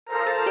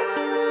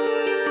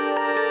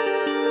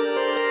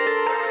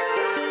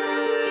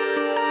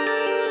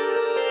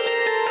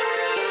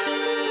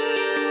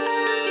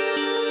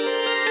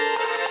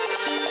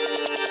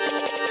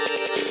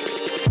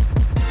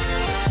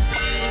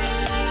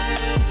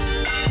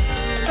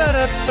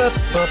Welcome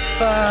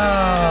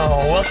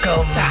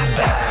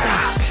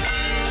back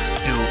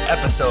to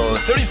episode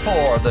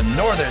 34 of the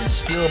Northern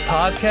Steel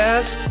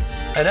Podcast,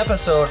 an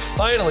episode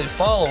finally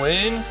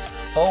following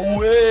a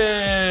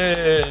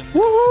win.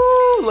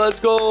 Woo! Let's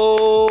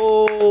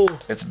go!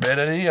 It's been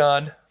an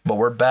eon, but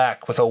we're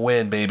back with a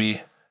win,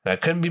 baby. And I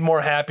couldn't be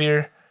more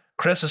happier.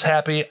 Chris is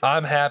happy.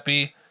 I'm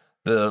happy.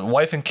 The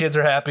wife and kids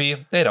are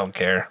happy. They don't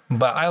care.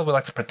 But I would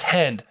like to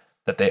pretend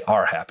that they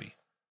are happy.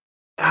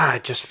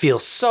 It just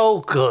feels so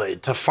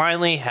good to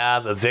finally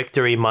have a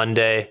victory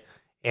Monday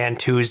and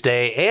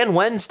Tuesday and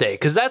Wednesday,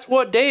 because that's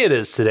what day it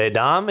is today,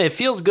 Dom. It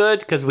feels good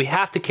because we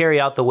have to carry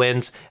out the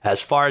wins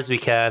as far as we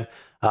can,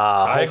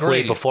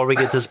 hopefully before we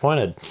get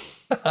disappointed.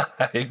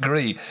 I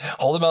agree.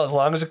 Hold them out as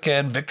long as you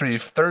can. Victory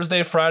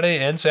Thursday, Friday,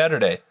 and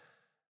Saturday.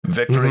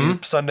 Victory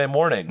Sunday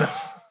morning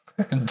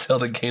until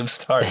the game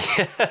starts.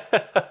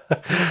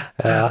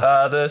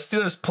 The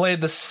Steelers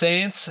played the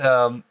Saints,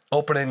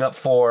 opening up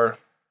for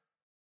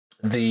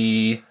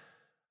the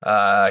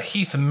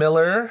Heath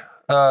Miller,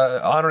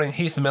 honoring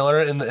Heath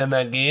Miller in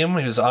that game.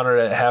 He was honored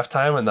at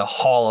halftime in the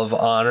Hall of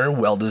Honor,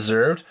 well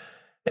deserved.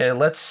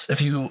 And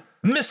if you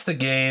missed the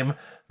game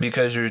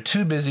because you're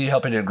too busy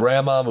helping your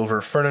grandma move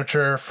her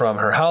furniture from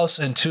her house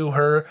into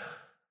her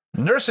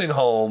nursing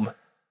home,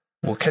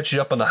 we'll catch you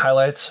up on the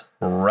highlights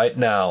right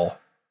now.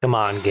 Come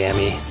on,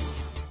 Gammy.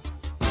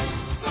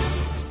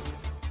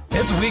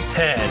 It's week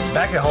 10,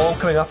 back at home,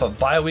 coming off a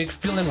bye week,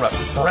 feeling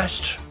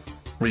refreshed,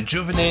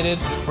 rejuvenated.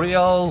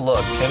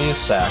 Look, Kenny is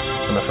sacked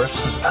on the first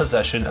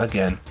possession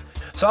again.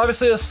 So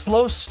obviously a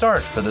slow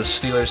start for this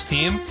Steelers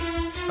team.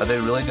 Are they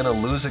really going to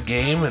lose a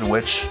game in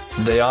which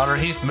they honor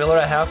Heath Miller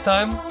at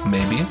halftime?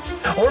 Maybe.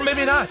 Or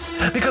maybe not.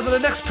 Because on the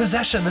next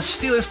possession, the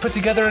Steelers put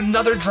together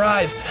another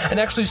drive and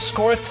actually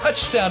score a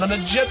touchdown on a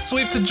jet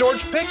sweep to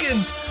George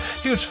Pickens.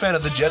 Huge fan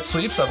of the jet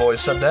sweeps. I've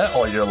always said that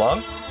all year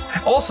long.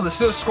 Also, the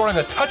Steelers scoring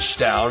a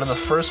touchdown in the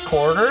first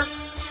quarter.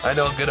 I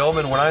know a good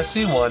omen when I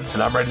see one,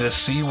 and I'm ready to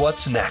see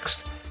what's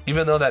next,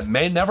 even though that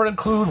may never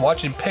include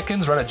watching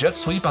Pickens run a jet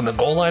sweep on the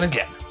goal line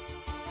again.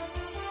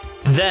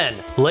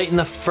 Then, late in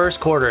the first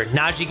quarter,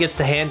 Najee gets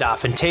the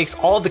handoff and takes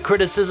all the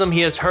criticism he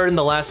has heard in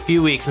the last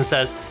few weeks and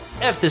says,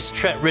 F this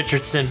Trent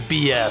Richardson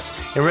BS,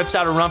 and rips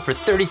out a run for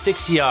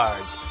 36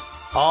 yards,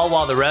 all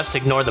while the refs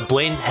ignore the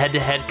blatant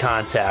head-to-head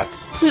contact.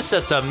 This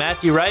sets up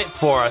Matthew Wright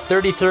for a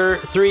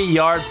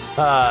 33-yard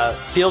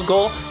field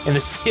goal, and the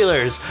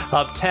Steelers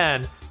up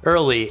 10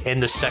 early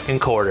in the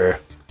second quarter.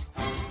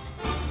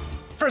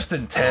 First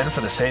and 10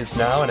 for the Saints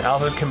now, and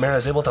Alvin Kamara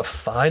is able to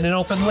find an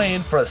open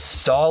lane for a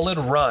solid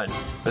run.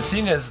 But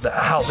seeing as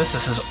how this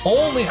is his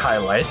only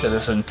highlight in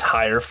this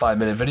entire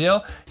 5-minute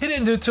video, he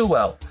didn't do too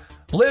well.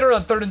 Later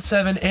on 3rd and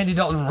 7, Andy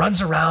Dalton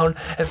runs around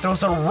and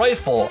throws a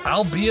rifle,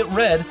 albeit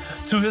red,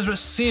 to his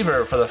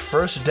receiver for the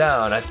first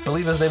down. I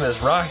believe his name is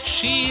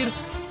Shaheed.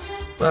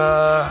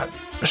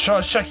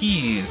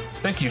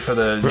 Thank you for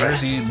the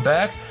jersey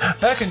back.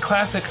 Back in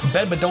classic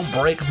bend but don't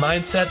break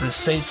mindset, the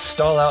Saints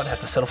stall out and have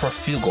to settle for a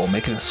field goal,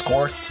 making the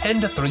score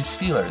 10-3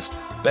 Steelers.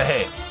 But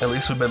hey, at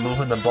least we've been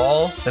moving the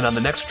ball, and on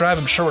the next drive,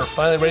 I'm sure we're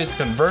finally ready to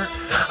convert,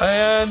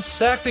 and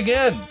sacked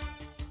again.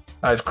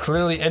 I've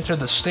clearly entered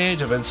the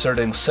stage of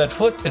inserting said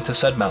foot into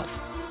said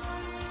mouth.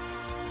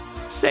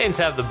 Saints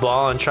have the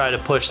ball and try to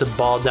push the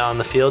ball down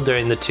the field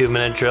during the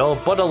 2-minute drill,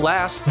 but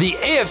alas, the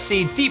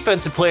AFC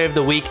Defensive Player of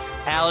the Week,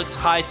 Alex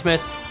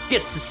Highsmith,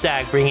 gets the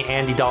sack, bringing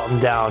Andy Dalton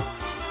down.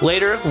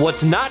 Later,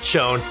 what's not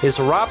shown is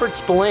Robert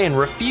Spillane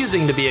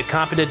refusing to be a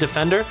competent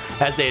defender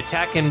as they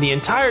attack him the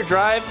entire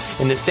drive,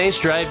 and the Saints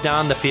drive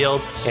down the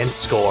field and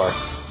score.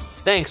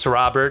 Thanks,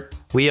 Robert.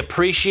 We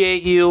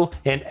appreciate you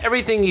and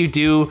everything you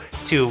do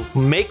to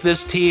make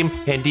this team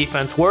and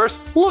defense worse.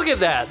 Look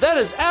at that. That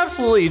is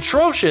absolutely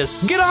atrocious.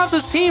 Get off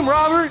this team,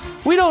 Robert.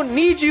 We don't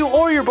need you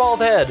or your bald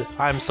head.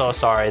 I'm so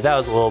sorry. That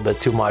was a little bit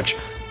too much.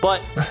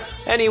 But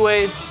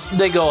anyway,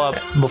 they go up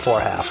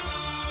before half.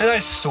 And I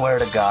swear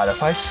to God,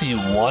 if I see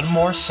one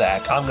more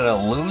sack, I'm going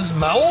to lose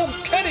my... Oh,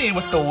 Kenny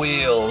with the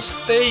wheels.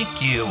 Thank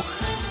you.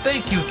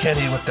 Thank you,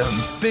 Kenny, with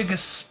the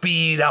biggest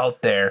speed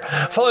out there.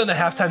 Following the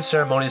halftime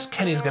ceremonies,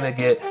 Kenny's going to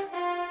get...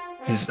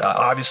 He's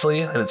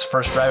obviously, in his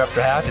first drive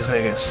after half, he's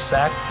going to get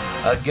sacked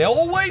again.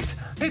 Oh, wait!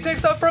 He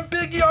takes off for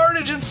big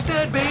yardage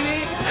instead,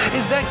 baby!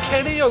 Is that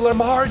Kenny or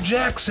Lamar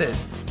Jackson?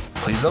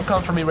 Please don't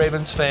come for me,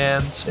 Ravens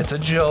fans. It's a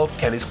joke.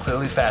 Kenny's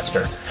clearly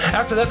faster.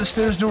 After that, the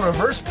Steelers do a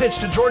reverse pitch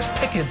to George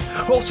Pickens,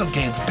 who also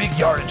gains big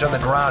yardage on the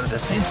ground in the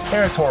Saints'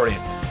 territory.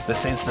 The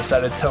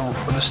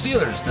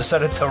Steelers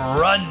decided to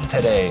run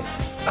today.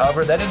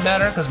 However, that didn't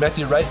matter because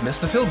Matthew Wright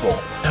missed the field goal.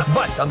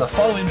 But on the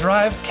following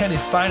drive, Kenny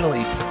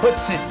finally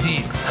puts it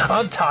deep.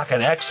 I'm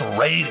talking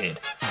X-rated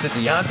to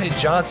Deontay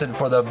Johnson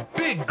for the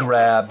big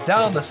grab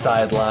down the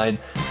sideline.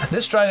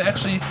 This drive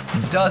actually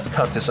does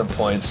come to some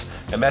points,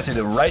 and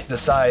Matthew Wright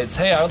decides,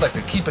 hey, I would like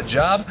to keep a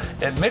job,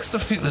 and makes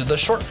the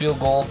short field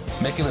goal,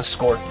 making the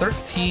score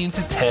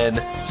 13-10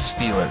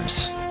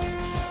 Steelers.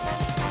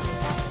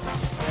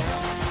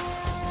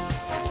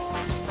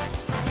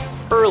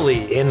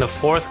 Early in the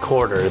fourth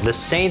quarter, the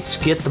Saints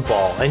get the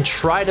ball and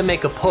try to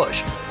make a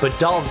push, but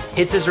Dalton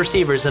hits his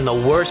receivers in the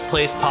worst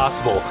place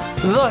possible,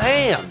 the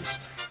hands,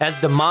 as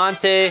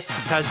DeMonte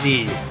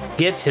Kazee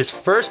gets his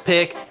first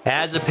pick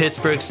as a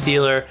Pittsburgh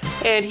Steeler,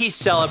 and he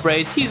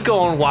celebrates. He's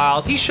going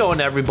wild. He's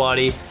showing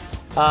everybody.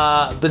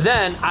 But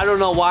then, I don't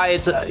know why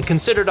it's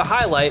considered a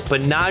highlight,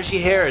 but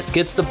Najee Harris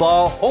gets the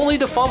ball only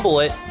to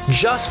fumble it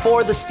just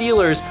for the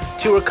Steelers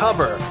to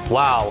recover.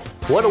 Wow,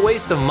 what a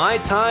waste of my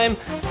time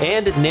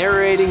and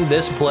narrating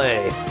this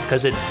play,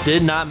 because it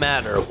did not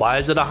matter. Why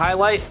is it a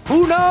highlight?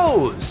 Who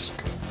knows?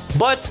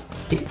 But,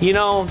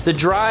 the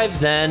drive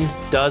then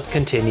does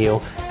continue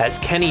as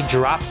Kenny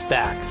drops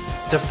back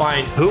to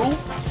find who?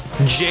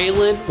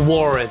 Jaylen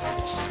Warren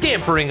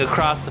scampering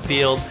across the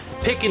field,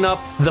 picking up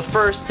the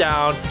first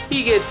down.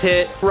 He gets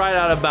hit right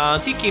out of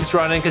bounds. He keeps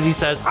running because he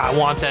says, I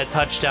want that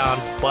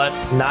touchdown, but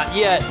not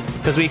yet,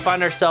 because we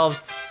find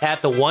ourselves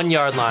at the 1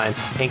 yard line,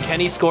 and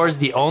Kenny scores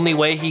the only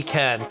way he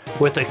can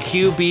with a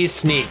QB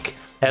sneak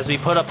as we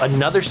put up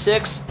another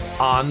 6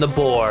 on the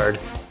board.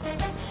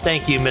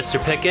 Thank you,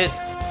 Mr. Pickett.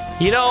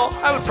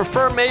 I would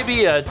prefer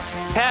maybe a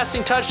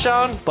passing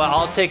touchdown, but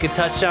I'll take a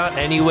touchdown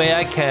any way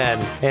I can.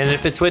 And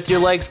if it's with your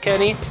legs,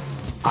 Kenny,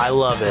 I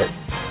love it.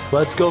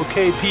 Let's go,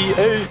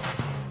 KPA.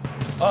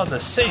 On the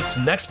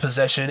Saints' next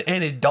possession,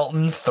 Andy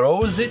Dalton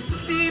throws it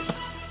deep,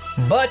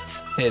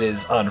 but it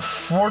is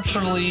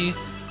unfortunately,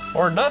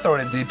 or not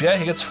throwing it deep yet,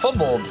 he gets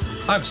fumbled.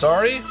 I'm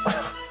sorry.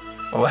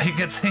 Well, he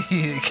gets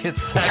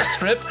sack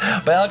stripped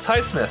by Alex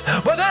Highsmith.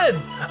 But then,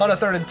 on a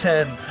 3rd and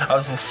 10, I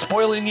was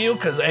spoiling you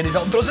because Andy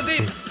Dalton throws it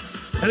deep.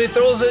 And he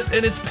throws it,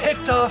 and it's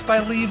picked off by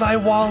Levi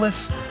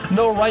Wallace.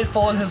 No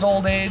rifle in his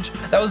old age.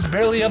 That was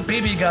barely a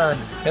BB gun.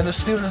 And the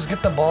Steelers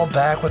get the ball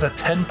back with a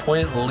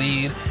 10-point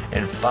lead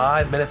and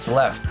 5 minutes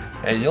left.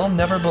 And you'll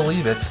never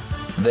believe it,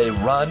 they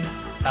run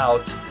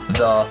out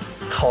the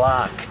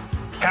clock.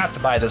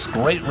 Capped by this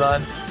great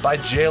run by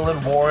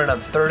Jaylen Warren on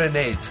 3rd and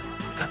 8.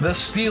 The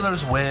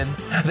Steelers win.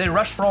 They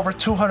rush for over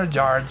 200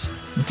 yards.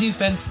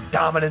 Defense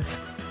dominant.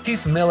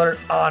 Keith Miller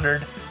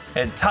honored.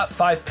 And top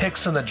 5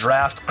 picks in the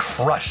draft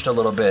crushed a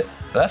little bit.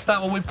 But that's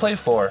not what we play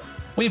for.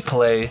 We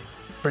play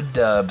for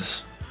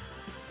dubs.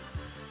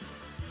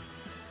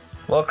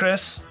 Well,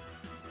 Chris,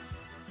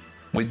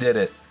 we did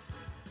it.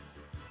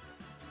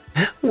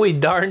 We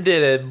darn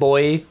did it,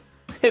 boy.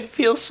 It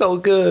feels so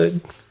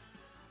good.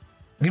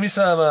 Give me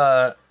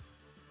some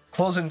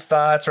closing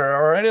thoughts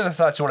or any other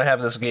thoughts you want to have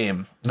in this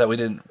game that we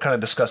didn't kind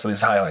of discuss in these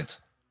highlights.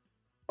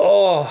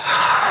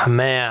 Oh,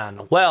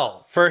 man.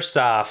 Well, first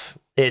off,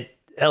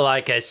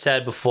 like I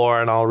said before,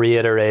 and I'll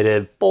reiterate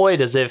it, boy,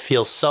 does it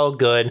feel so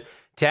good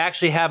to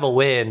actually have a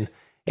win.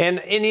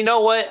 And you know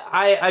what?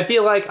 I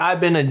feel like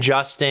I've been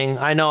adjusting.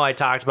 I know I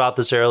talked about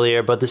this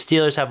earlier, but the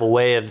Steelers have a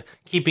way of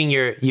keeping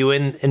you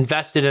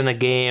invested in a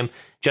game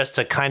just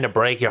to kind of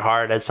break your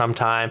heart at some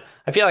time.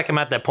 I feel like I'm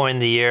at that point in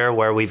the year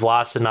where we've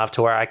lost enough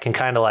to where I can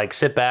kind of like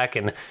sit back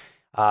and,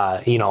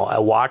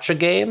 watch a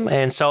game.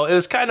 And so it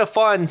was kind of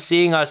fun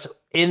seeing us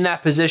in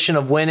that position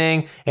of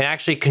winning and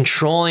actually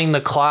controlling the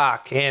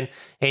clock and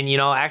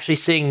actually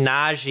seeing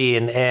Najee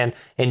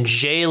and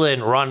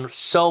Jaylen run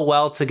so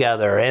well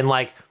together. And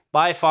like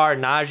by far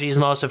Najee's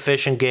most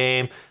efficient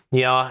game,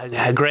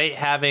 great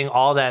having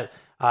all that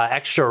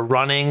extra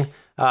running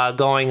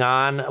going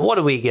on. What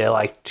do we get?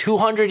 Like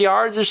 200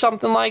 yards or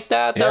something like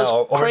that? That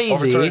was crazy.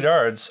 Over 200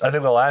 yards. I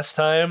think the last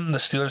time the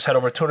Steelers had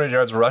over 200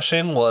 yards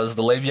rushing was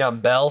the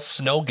Le'Veon Bell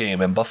snow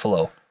game in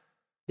Buffalo.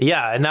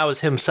 Yeah, and that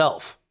was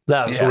himself.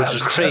 Which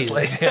is crazy.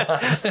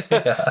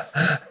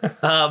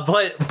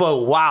 But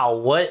wow,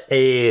 what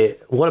a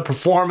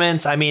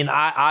performance. I mean,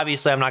 I'm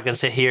not going to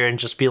sit here and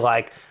just be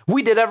like,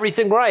 we did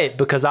everything right,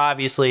 because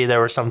obviously there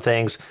were some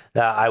things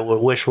that I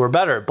would wish were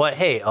better. But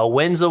hey, a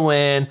win's a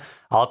win.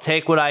 I'll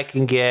take what I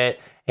can get,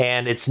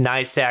 and it's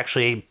nice to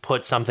actually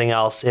put something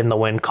else in the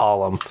win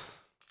column.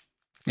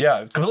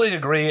 Yeah, completely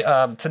agree.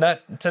 To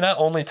not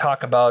only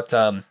talk about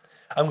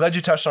I'm glad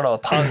you touched on all the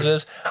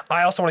positives.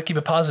 I also want to keep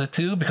it positive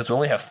too, because we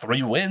only have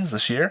 3 wins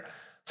this year.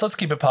 So let's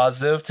keep it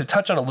positive. To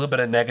touch on a little bit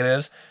of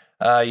negatives,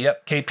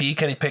 KP,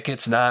 Kenny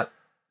Pickett's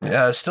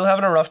still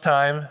having a rough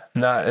time.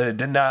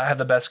 Did not have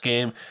the best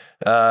game,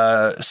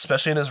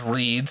 especially in his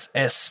reads,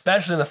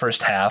 especially in the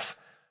first half.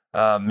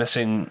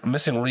 Missing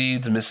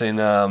reads, missing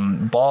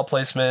ball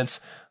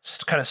placements,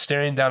 just kind of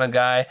staring down a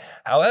guy.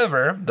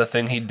 However, the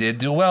thing he did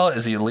do well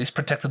is he at least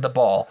protected the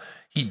ball.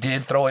 He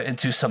did throw it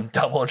into some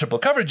double and triple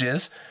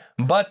coverages,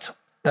 but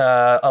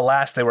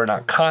alas, they were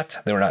not caught.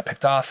 They were not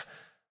picked off.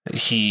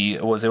 He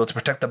was able to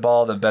protect the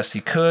ball the best he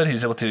could. He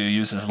was able to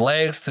use his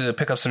legs to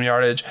pick up some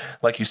yardage.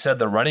 Like you said,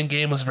 the running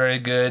game was very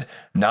good.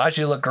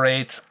 Najee looked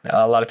great.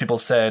 A lot of people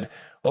said,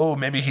 oh,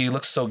 maybe he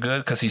looks so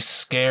good because he's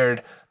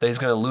scared that he's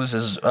going to lose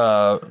his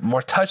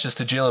more touches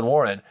to Jaylen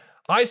Warren.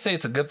 I say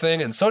it's a good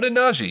thing, and so did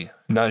Najee.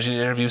 Najee in an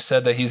interview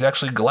said that he's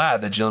actually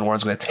glad that Jaylen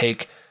Warren's going to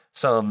take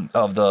some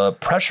of the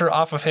pressure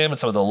off of him and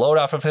some of the load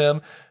off of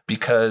him,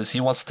 because he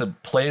wants to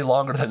play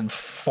longer than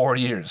 4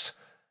 years.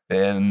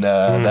 And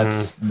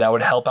that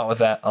would help out with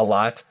that a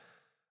lot.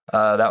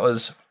 That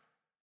was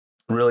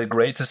really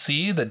great to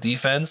see the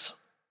defense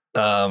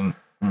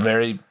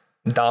very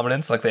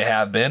dominant like they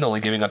have been,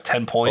 only giving up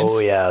 10 points. Oh,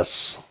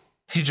 yes.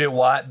 TJ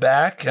Watt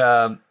back.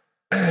 And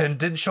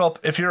didn't show up.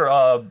 If you're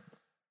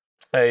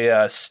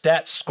a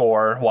stat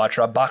score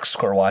watcher, a box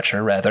score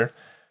watcher, rather,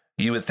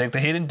 you would think that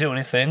he didn't do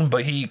anything,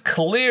 but he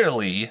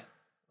clearly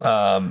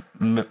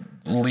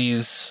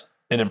leaves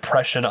an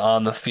impression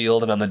on the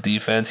field and on the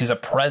defense. He's a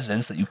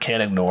presence that you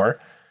can't ignore.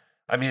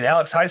 I mean,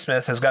 Alex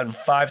Highsmith has gotten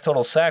 5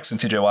 total sacks when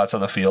TJ Watt's on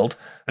the field,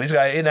 and he's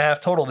got 8.5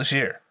 total this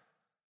year.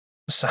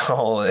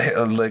 So,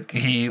 like,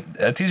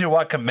 TJ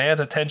Watt commands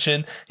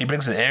attention. He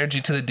brings an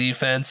energy to the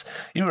defense.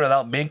 Even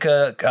without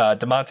Minka,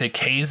 DeMonte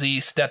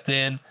Casey stepped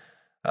in.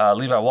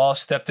 Levi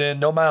Wallace stepped in.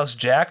 No Miles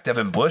Jack.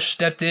 Devin Bush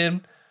stepped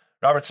in.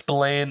 Robert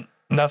Spillane,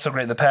 not so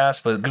great in the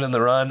past, but good in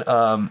the run.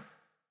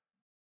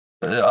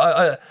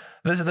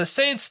 The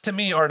Saints, to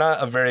me, are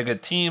not a very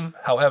good team.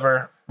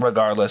 However,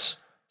 regardless,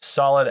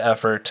 solid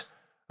effort.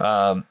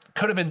 Could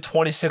have been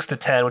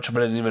 26-10, which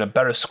would have been even a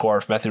better score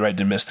if Matthew Wright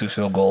did miss 2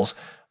 field goals.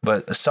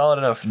 But a solid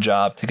enough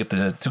job to get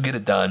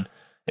it done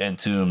and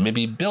to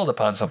maybe build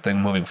upon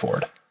something moving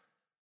forward.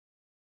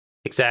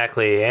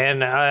 Exactly.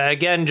 And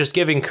again, just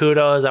giving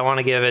kudos. I want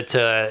to give it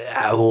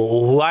to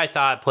who I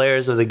thought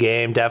players of the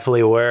game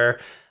definitely were.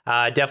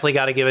 Definitely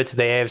got to give it to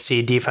the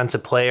AFC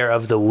Defensive Player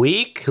of the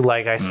Week,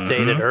 like I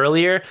stated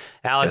earlier.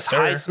 Alex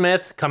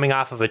Highsmith coming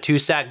off of a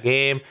 2-sack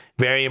game.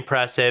 Very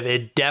impressive.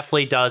 It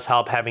definitely does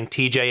help having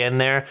TJ in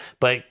there.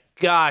 But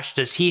gosh,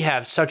 does he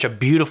have such a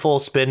beautiful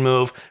spin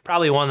move.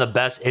 Probably one of the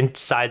best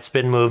inside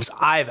spin moves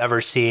I've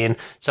ever seen.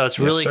 So it's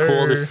really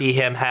cool to see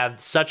him have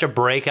such a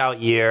breakout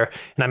year.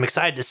 And I'm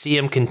excited to see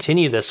him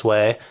continue this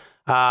way.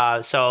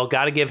 So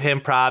got to give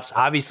him props.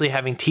 Obviously,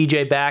 having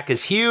TJ back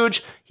is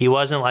huge. He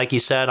wasn't, like you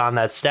said, on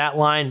that stat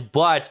line,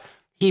 but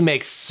he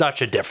makes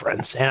such a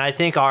difference. And I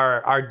think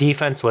our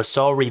defense was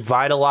so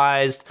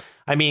revitalized.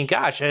 I mean,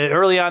 gosh,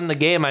 early on in the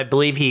game, I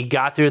believe he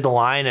got through the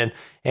line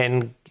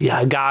and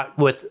got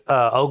with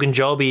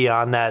Ogunjobi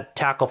on that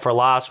tackle for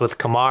loss with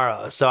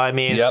Kamara. So, I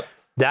mean,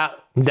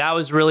 that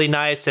was really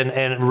nice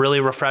and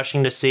really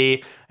refreshing to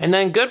see. And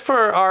then good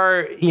for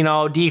our,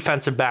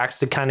 defensive backs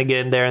to kind of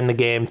get in there in the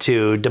game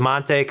too.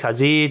 DeMonte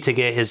Kazi to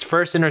get his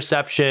first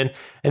interception,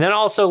 and then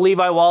also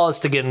Levi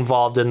Wallace to get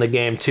involved in the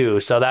game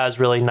too. So that was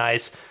really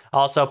nice.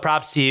 Also,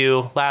 props to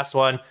you. Last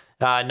one,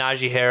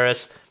 Najee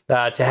Harris,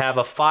 to have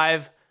a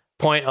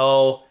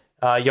 5.0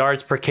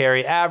 yards per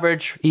carry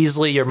average,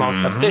 easily your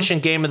most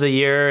efficient game of the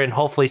year, and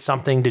hopefully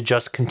something to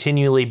just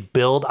continually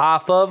build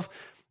off of.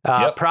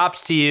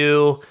 Props to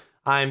you.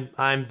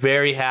 I'm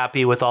very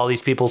happy with all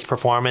these people's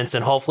performance,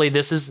 and hopefully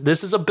this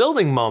is a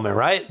building moment,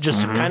 right?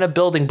 Just kind of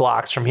building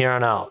blocks from here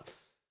on out.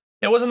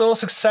 It wasn't the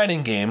most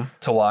exciting game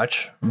to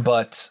watch,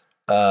 but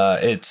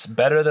it's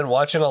better than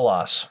watching a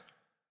loss,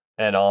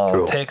 and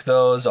I'll take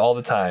those all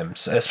the time,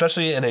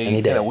 especially in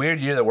a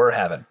weird year that we're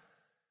having.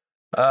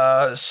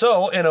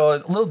 So in a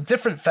little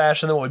different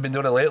fashion than what we've been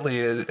doing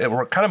lately,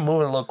 we're kind of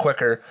moving a little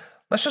quicker.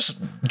 Let's just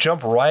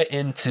jump right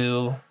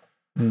into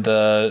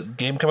the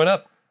game coming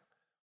up.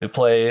 We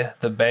play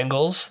the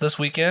Bengals this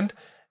weekend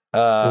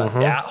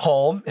at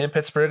home in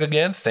Pittsburgh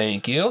again.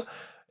 Thank you.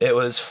 It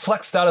was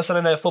flexed out of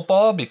Sunday Night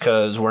Football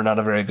because we're not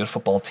a very good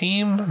football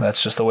team.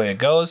 That's just the way it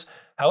goes.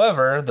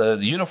 However, the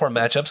uniform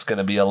matchup's going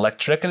to be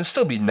electric, and it'll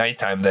still be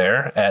nighttime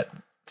there at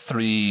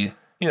 3,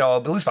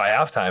 at least by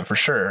halftime for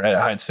sure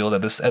at Heinz Field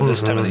at this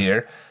time of the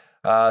year.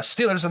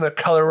 Steelers in their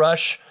color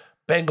rush,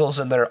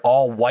 Bengals in their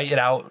all whited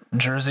out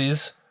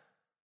jerseys.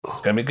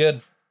 It's going to be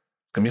good.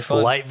 Gonna be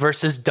fun. Light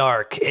versus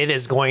dark. It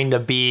is going to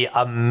be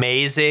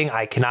amazing.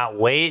 I cannot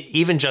wait.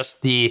 Even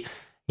just the,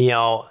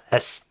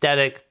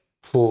 aesthetic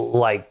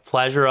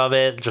pleasure of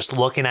it, just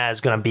looking at it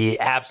is going to be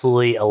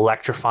absolutely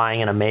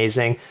electrifying and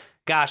amazing.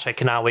 Gosh, I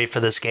cannot wait for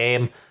this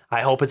game.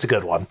 I hope it's a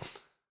good one.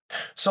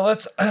 So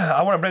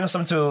I want to bring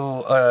something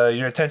to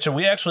your attention.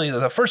 We actually,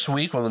 the first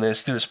week when the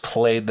Steelers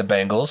played the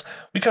Bengals,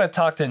 we kind of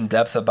talked in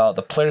depth about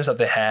the players that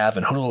they have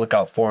and who to look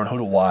out for and who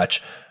to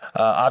watch.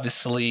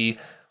 Obviously,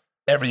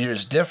 every year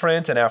is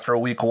different, and after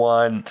week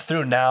 1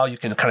 through now, you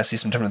can kind of see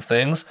some different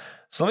things.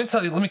 So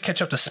let me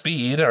catch up to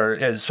speed, or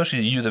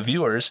especially you, the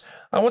viewers,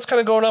 on what's kind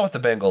of going on with the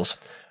Bengals.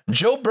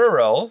 Joe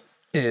Burrow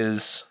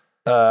is,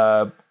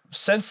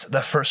 since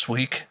the first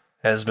week,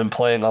 has been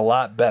playing a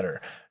lot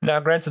better. Now,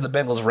 granted, the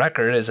Bengals'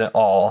 record isn't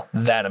all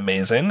that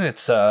amazing.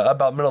 It's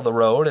about middle of the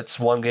road. It's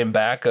 1 game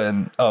back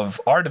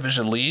of our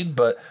division lead,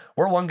 but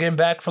we're 1 game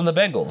back from the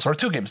Bengals, or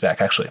 2 games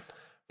back, actually,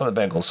 from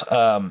the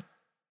Bengals.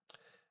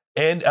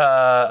 And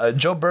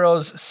Joe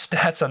Burrow's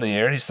stats on the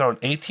year, he's thrown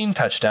 18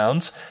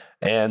 touchdowns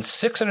and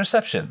 6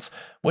 interceptions,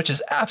 which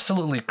is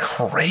absolutely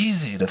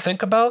crazy to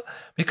think about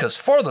because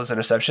 4 of those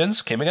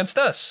interceptions came against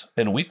us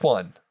in week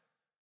 1.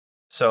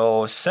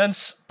 So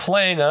since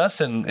playing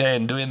us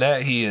and doing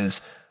that, he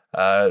is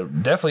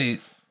definitely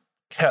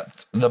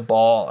kept the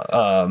ball.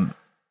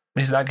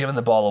 He's not giving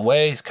the ball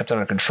away. He's kept it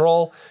under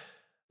control.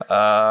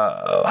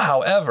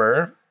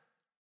 However,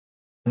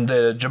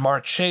 the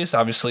Jamar Chase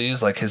obviously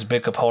is like his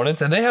big opponent,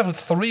 and they have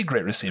 3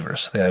 great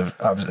receivers. They have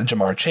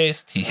Jamar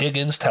Chase, T.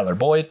 Higgins, Tyler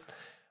Boyd.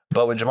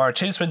 But when Jamar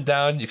Chase went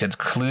down, you could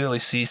clearly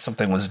see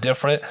something was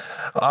different.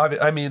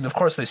 I mean, of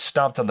course, they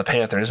stomped on the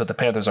Panthers, but the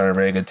Panthers aren't a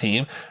very good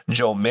team.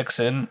 Joe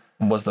Mixon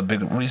was the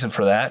big reason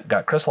for that.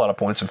 Got Chris a lot of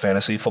points in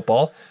fantasy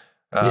football.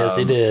 Yes,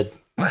 he did.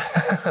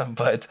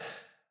 But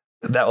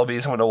that will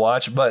be someone to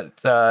watch. But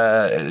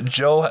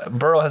Joe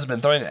Burrow has been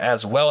throwing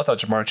as well without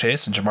Jamar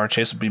Chase, and Jamar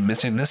Chase will be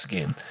missing this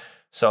game.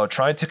 So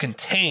trying to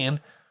contain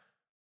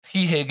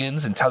T.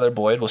 Higgins and Tyler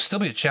Boyd will still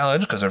be a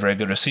challenge because they're very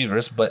good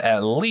receivers, but at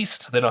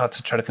least they don't have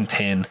to try to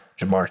contain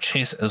Jamar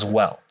Chase as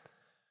well.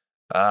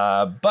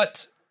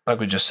 But like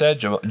we just said,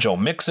 Joe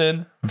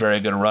Mixon, very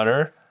good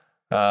runner.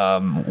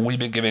 We've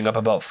been giving up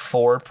about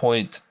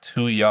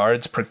 4.2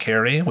 yards per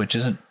carry, which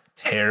isn't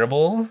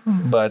terrible,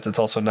 but it's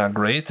also not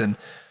great. And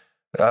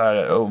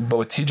but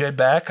with TJ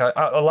back,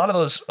 a lot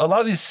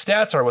of these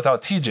stats are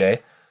without TJ.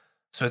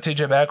 So with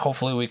TJ back,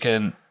 hopefully we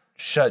can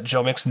shut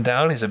Joe Mixon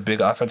down. He's a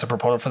big offensive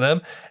proponent for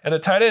them. And the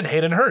tight end,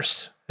 Hayden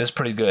Hurst, is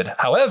pretty good.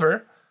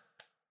 However,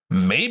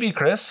 maybe,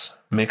 Chris,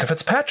 Minka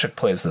Fitzpatrick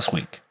plays this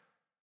week.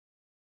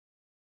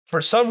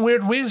 For some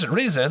weird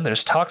reason,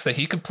 there's talks that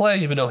he could play,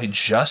 even though he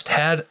just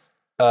had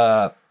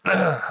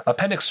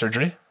appendix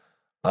surgery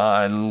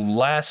on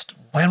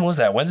when was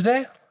that,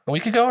 Wednesday? A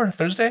week ago or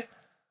Thursday?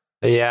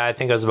 Yeah, I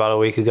think it was about a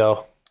week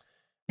ago.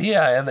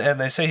 Yeah, and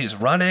they say he's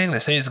running. They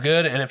say he's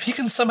good. And if he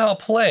can somehow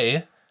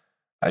play,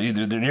 you're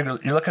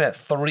looking at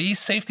 3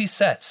 safety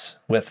sets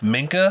with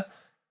Minka,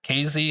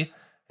 Casey,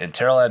 and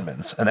Terrell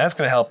Edmonds. And that's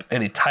going to help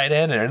any tight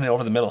end and any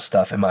over-the-middle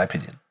stuff, in my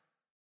opinion.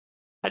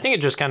 I think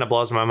it just kind of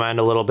blows my mind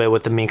a little bit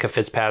with the Minka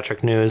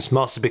Fitzpatrick news,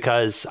 mostly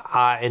because,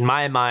 in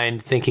my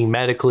mind, thinking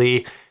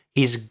medically,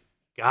 he's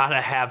got to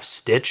have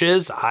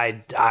stitches.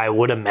 I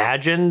would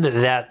imagine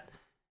that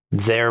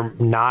they're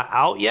not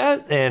out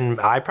yet, and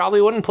I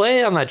probably wouldn't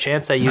play on the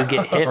chance that you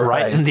get hit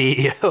right in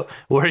the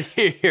where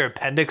your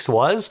appendix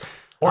was.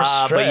 Or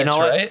stretch, but you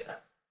know right?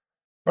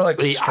 Or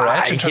like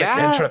stretch and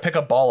try to pick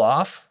a ball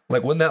off.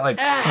 Like, wouldn't that like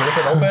rip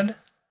it open?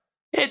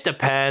 It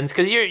depends,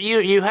 because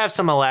you have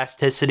some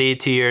elasticity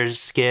to your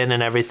skin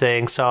and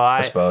everything. So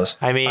I suppose.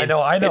 I mean, I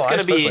know. It's I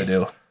especially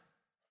do.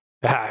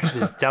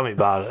 Tell me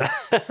about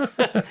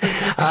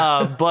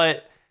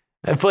it.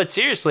 But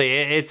seriously,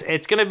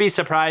 it's going to be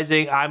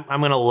surprising. I'm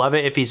going to love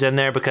it if he's in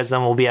there, because then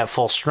we'll be at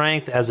full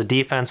strength as a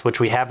defense, which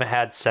we haven't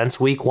had since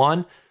week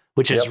 1,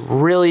 which is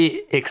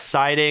really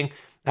exciting.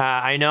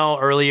 I know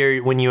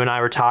earlier when you and I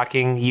were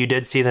talking, you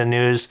did see the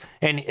news,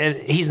 and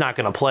he's not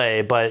going to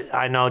play, but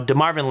I know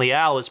DeMarvin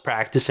Leal was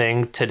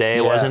practicing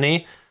today, wasn't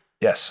he?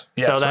 Yes,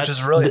 so which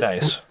is really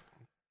nice.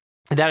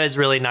 That is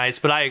really nice,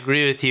 but I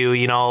agree with you.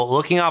 You know,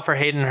 looking out for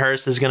Hayden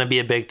Hurst is going to be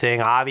a big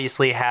thing.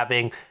 Obviously,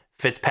 having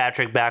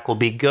Fitzpatrick back will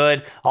be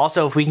good.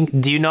 Also,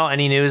 do you know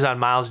any news on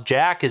Miles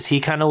Jack? Is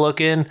he kind of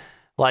looking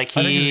like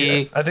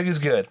he? I think he's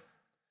good.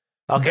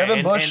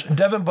 Okay,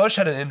 Devin Bush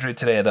had an injury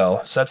today,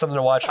 though, so that's something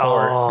to watch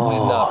for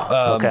leading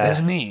up.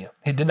 His knee.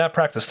 He did not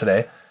practice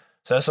today,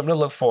 so that's something to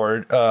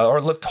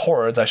look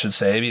towards, I should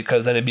say,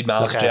 because then it'd be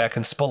Miles Jack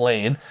and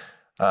Spillane.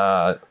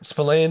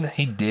 Spillane,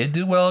 he did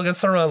do well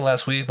against the run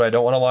last week, but I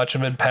don't want to watch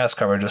him in pass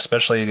coverage,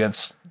 especially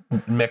against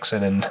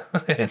Mixon and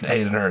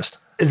Hayden Hurst.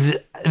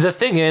 The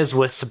thing is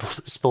with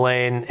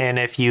Spillane, and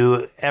if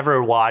you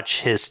ever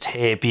watch his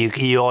tape,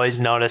 you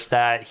always notice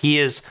that he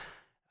is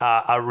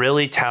a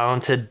really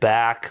talented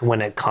back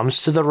when it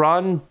comes to the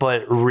run,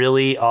 but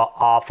really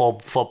awful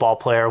football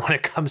player when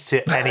it comes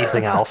to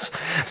anything else.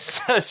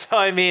 So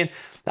I mean,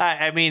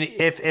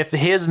 if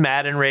his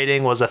Madden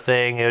rating was a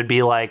thing, it would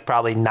be like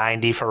probably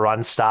 90 for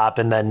run stop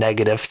and then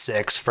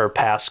 -6 for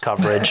pass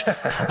coverage.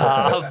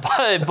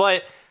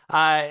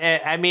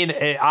 I mean,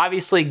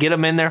 obviously get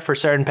him in there for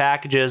certain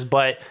packages,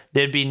 but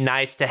it'd be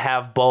nice to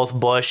have both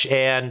Bush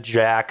and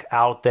Jack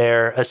out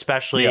there,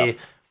 especially,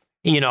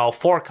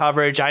 for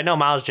coverage. I know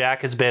Miles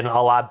Jack has been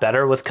a lot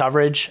better with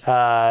coverage in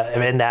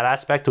that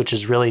aspect, which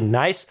is really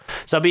nice.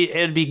 So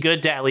it'd be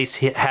good to at least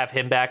have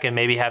him back and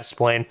maybe have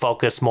Spillane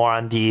focus more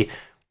on the,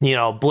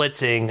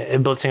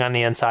 blitzing on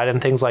the inside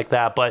and things like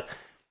that. But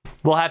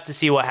we'll have to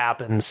see what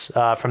happens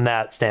from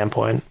that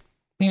standpoint.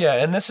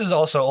 Yeah, and this is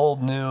also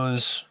old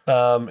news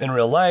in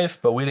real life,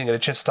 but we didn't get a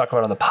chance to talk about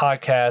it on the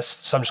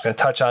podcast, so I'm just going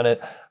to touch on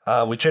it.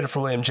 We traded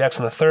for William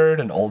Jackson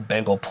III, an old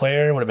Bengal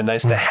player. It would have been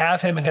nice to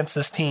have him against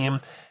this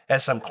team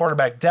as some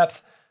quarterback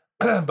depth,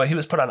 but he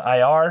was put on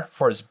IR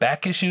for his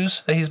back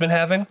issues that he's been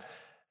having,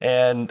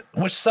 and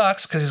which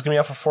sucks because he's going to be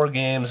out for 4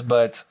 games,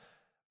 but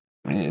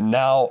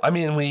now, I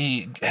mean,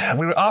 we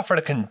were offered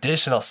a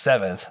conditional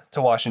 7th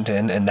to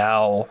Washington, and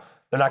now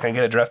they're not going to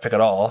get a draft pick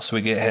at all, so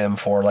we get him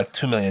for like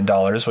 $2 million,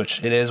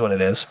 which it is what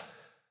it is.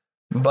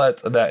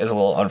 But that is a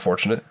little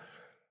unfortunate.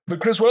 But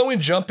Chris, why don't we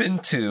jump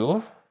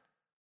into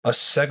a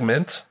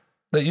segment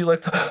that you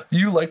like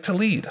to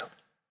lead?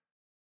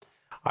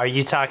 Are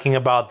you talking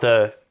about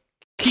the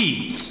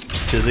keys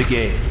to the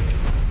game?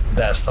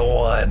 That's the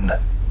one.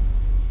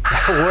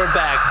 We're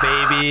back,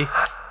 baby.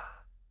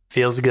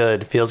 Feels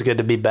good. Feels good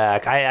to be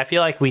back. I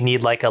feel like we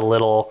need like a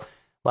little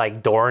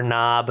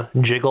doorknob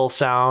jiggle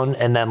sound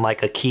and then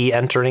like a key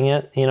entering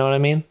it. You know what I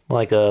mean?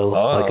 Like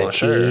a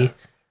sure. key.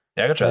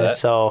 Yeah, I can try that.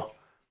 So,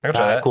 I can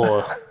try that.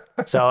 cool.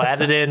 So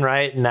add it in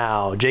right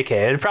now. JK,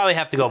 it'd probably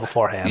have to go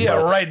beforehand. Yeah,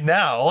 but... right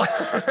now.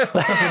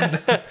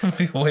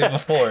 Way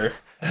before.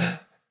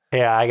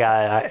 Yeah, I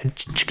got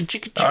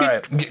it. All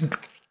right.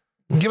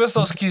 Give us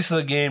those keys to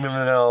the game, even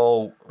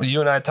though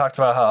you and I talked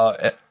about how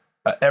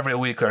every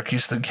week our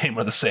keys to the game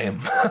are the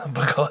same.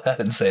 But go ahead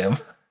and say them.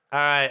 All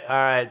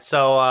right.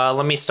 So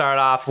let me start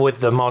off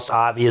with the most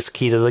obvious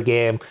key to the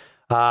game.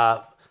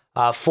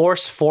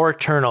 Force 4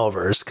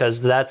 turnovers,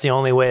 because that's the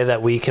only way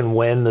that we can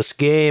win this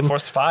game.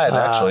 Force 5,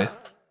 actually.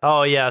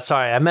 Oh, yeah,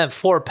 sorry. I meant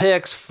 4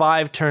 picks,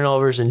 5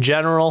 turnovers in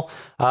general.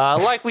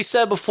 Like we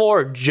said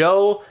before,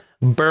 Joe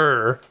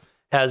Burr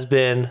has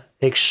been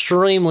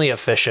extremely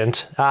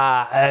efficient.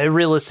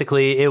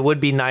 Realistically, it would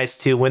be nice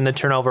to win the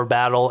turnover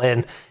battle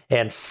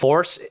and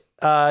force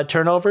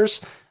turnovers.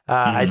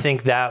 I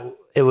think that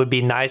it would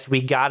be nice.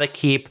 We got to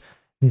keep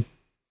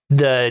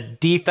the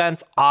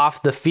defense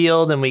off the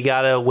field, and we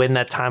got to win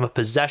that time of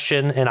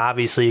possession. And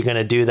obviously, you're going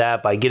to do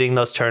that by getting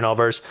those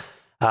turnovers.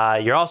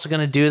 You're also going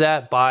to do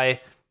that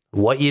by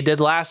what you did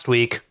last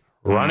week,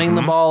 running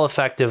the ball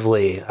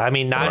effectively. I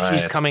mean,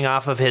 Najee's coming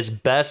off of his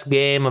best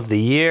game of the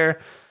year,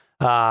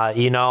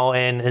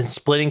 and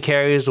splitting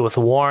carries with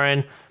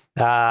Warren.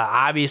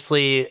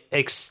 Obviously,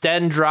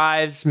 extend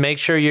drives. Make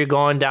sure you're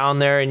going down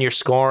there and you're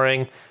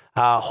scoring.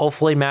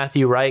 Hopefully,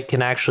 Matthew Wright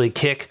can actually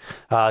kick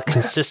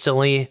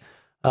consistently.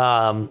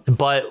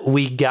 But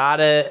we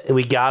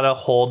gotta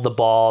hold the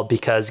ball,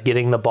 because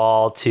getting the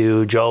ball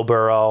to Joe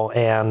Burrow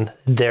and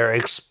their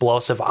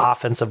explosive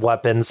offensive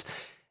weapons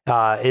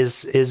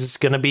is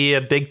going to be a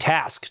big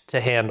task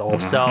to handle.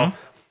 So,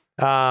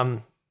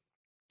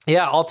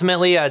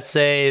 ultimately, I'd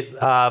say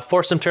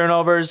force some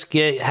turnovers,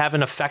 have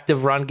an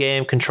effective run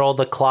game, control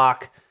the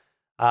clock,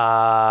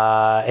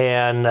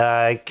 and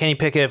Kenny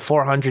Pickett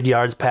 400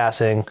 yards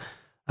passing.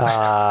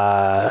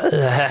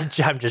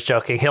 I'm just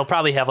joking. He'll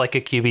probably have like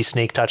a QB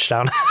sneak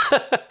touchdown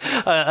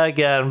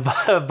again,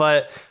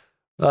 but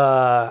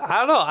I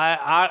don't know.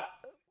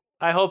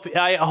 I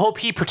hope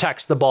he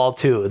protects the ball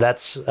too.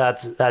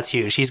 That's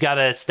huge. He's got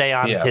to stay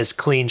on his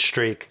clean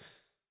streak.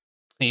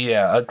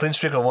 Yeah, a clean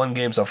streak of 1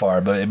 game so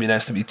far, but it'd be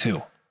nice to be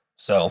 2.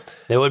 So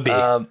it would be.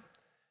 Let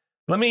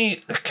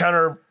me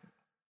counter,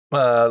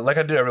 like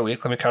I do every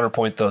week. Let me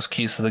counterpoint those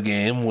keys to the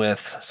game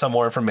with some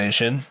more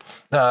information,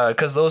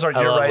 because those are.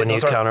 I love when you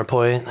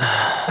counterpoint.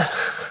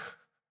 Is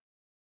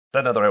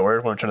that not the right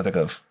word? What I'm trying to think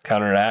of.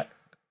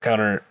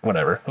 Counter,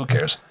 whatever. Who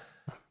cares?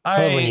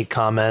 I love when you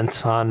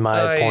comment on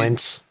my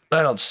points.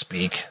 I don't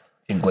speak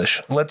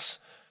English. Let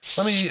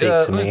me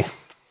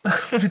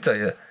tell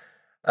you.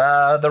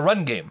 The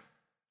run game.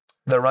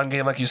 The run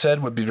game, like you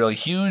said, would be really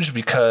huge,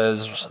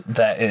 because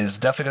that is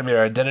definitely going to be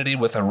our identity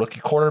with a rookie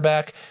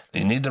quarterback.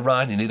 You need to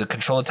run. You need to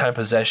control the time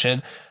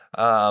possession.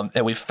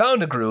 And we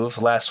found a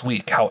groove last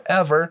week.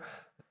 However,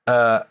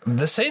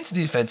 the Saints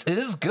defense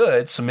is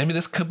good, so maybe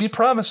this could be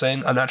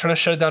promising. I'm not trying to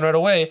shut it down right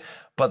away,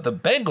 but the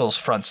Bengals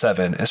front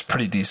 7 is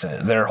pretty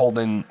decent. They're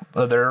holding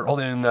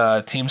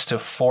teams to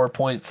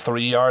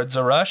 4.3 yards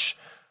a rush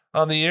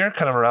on the year,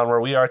 kind of around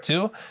where we are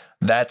too.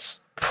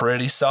 That's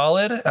pretty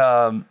solid.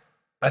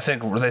 I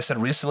think they said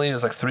recently it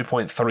was like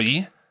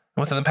 3.3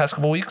 within the past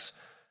couple weeks.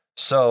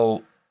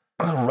 So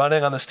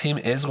running on this team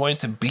is going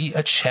to be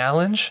a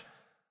challenge,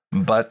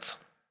 but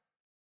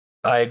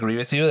I agree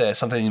with you that it's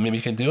something maybe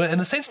you can do it.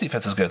 And the Saints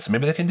defense is good, so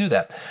maybe they can do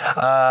that.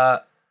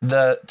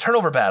 The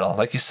turnover battle,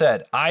 like you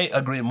said, I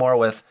agree more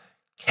with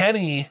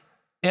Kenny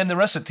and the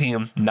rest of the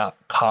team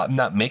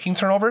not making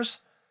turnovers,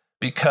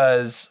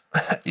 because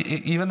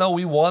even though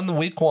we won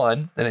week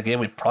 1 in a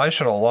game we probably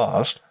should have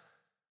lost,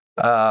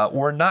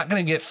 we're not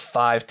going to get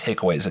 5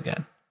 takeaways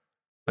again.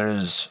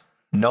 There's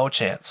no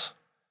chance.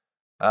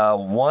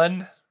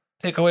 1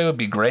 takeaway would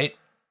be great.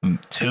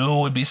 2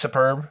 would be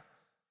superb,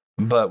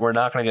 but we're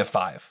not going to get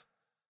 5.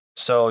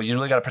 So you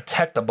really got to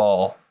protect the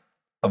ball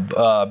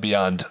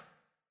beyond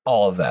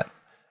all of that.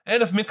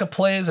 And if Minka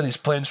plays and he's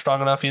playing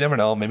strong enough, you never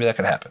know. Maybe that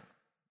could happen.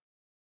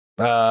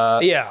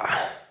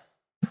 Yeah.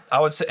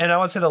 I would say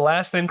the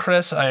last thing,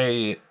 Chris,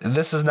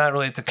 this is not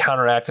really to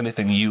counteract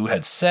anything you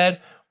had said,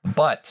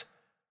 but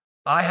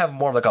I have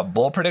more of like a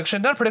bold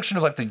prediction, not a prediction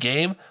of like the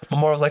game, but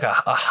more of like a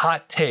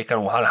hot take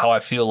on how I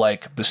feel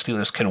like the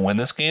Steelers can win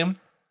this game.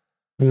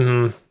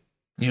 Mm-hmm.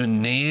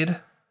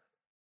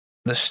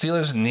 The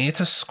Steelers need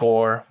to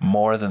score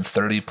more than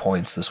 30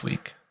 points this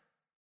week.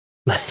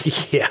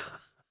 Yeah.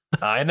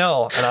 I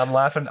know, and I'm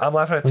laughing at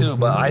it too,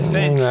 but I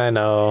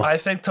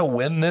think to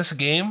win this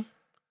game,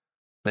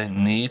 they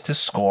need to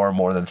score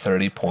more than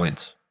 30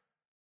 points.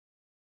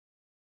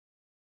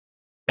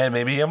 And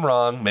maybe I'm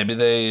wrong. Maybe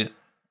they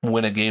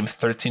win a game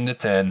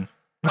 13-10.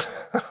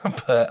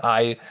 But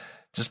I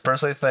just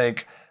personally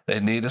think they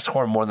need to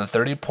score more than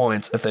 30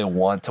 points if they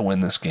want to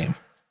win this game.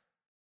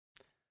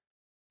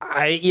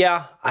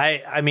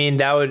 I mean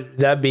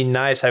that'd be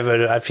nice.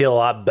 I'd feel a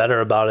lot better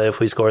about it if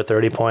we score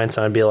 30 points,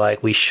 and I'd be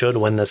like, we should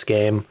win this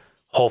game,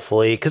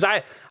 hopefully. Because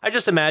I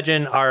just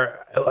imagine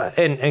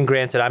and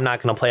granted, I'm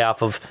not going to play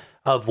off of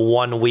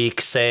 1 week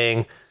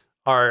saying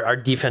our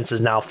defense is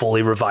now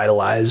fully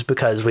revitalized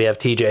because we have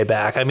TJ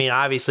back. I mean,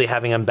 obviously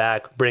having him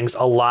back brings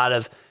a lot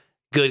of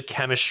good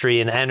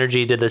chemistry and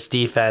energy to this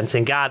defense.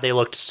 And God, they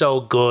looked so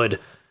good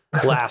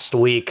last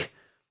week.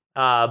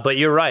 But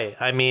you're right.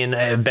 I mean,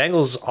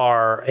 Bengals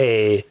are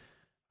a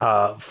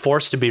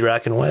force to be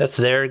reckoned with.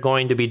 They're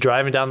going to be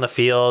driving down the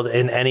field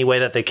in any way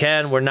that they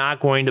can. We're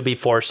not going to be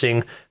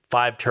forcing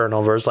 5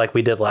 turnovers like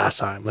we did last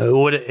time.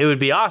 It would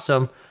be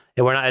awesome,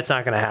 and it's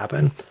not going to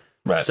happen.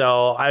 Right.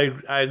 So I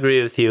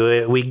agree with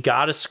you. We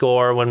got to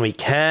score when we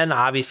can.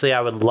 Obviously, I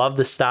would love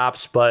the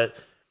stops, but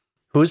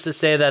who's to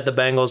say that the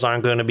Bengals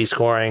aren't going to be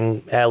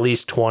scoring at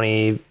least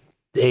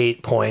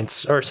 28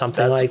 points or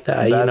something like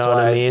that? You know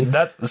what I mean?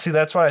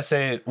 That's why I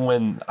say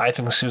when I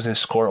think Sue's going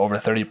to score over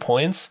 30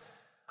 points,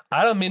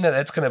 I don't mean that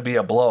it's going to be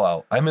a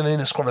blowout. I mean they need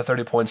to score over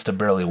 30 points to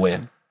barely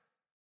win.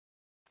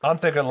 I'm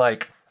thinking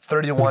like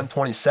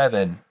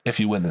 31-27 if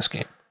you win this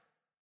game.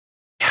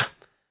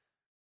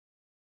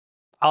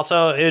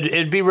 Also,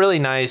 it'd be really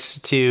nice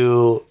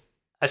to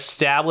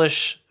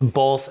establish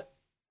both,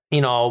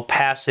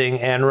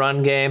 passing and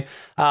run game.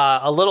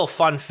 A little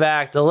fun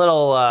fact, a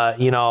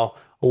little,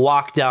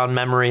 walk down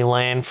memory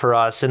lane for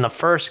us. In the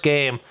first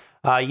game,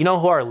 you know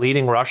who our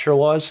leading rusher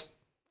was?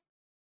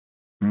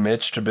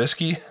 Mitch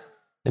Trubisky?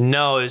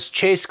 No, it was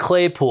Chase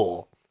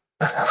Claypool.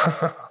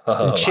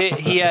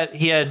 He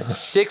had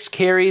 6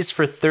 carries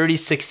for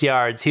 36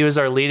 yards. He was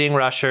our leading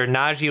rusher.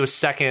 Najee was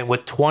second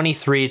with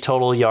 23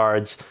 total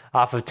yards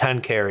off of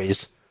 10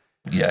 carries.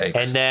 Yikes.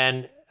 And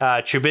then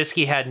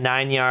Trubisky had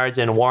 9 yards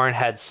and Warren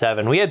had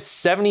 7. We had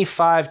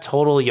 75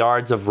 total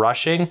yards of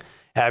rushing,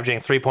 averaging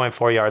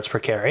 3.4 yards per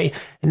carry.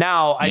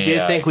 Now, I do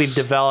think we've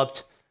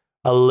developed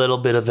a little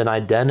bit of an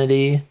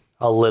identity,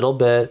 a little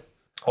bit.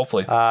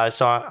 Hopefully.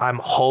 So I'm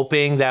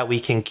hoping that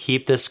we can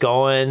keep this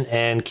going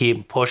and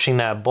keep pushing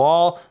that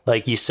ball.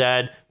 Like you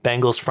said,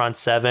 Bengals front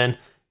 7,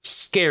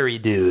 scary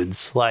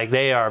dudes. Like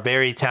they are a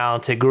very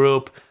talented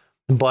group,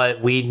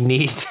 but we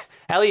need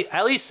at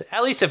least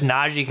if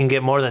Najee can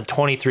get more than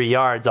 23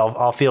 yards,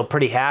 I'll feel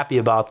pretty happy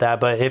about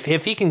that. But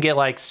if he can get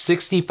like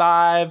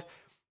 65,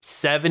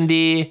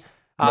 70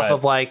 off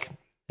of like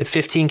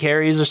 15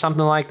 carries or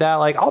something like that,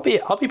 like I'll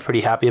be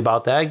pretty happy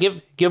about that.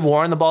 Give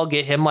Warren the ball,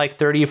 get him like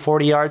 30 or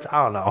 40 yards.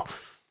 I don't know.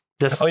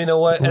 You know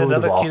what? And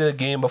another key to the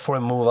game before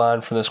we move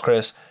on from this,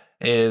 Chris,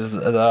 is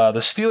the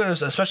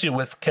Steelers, especially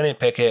with Kenny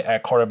Pickett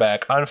at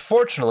quarterback,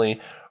 unfortunately,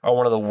 are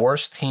one of the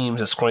worst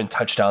teams at scoring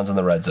touchdowns in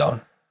the red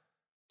zone.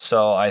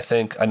 So I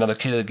think another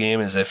key to the game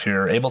is if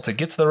you're able to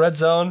get to the red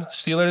zone,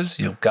 Steelers,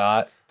 you've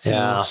got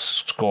to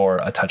score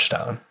a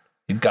touchdown.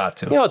 You've got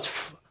to.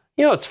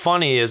 What's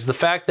funny is the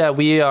fact that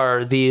we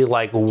are the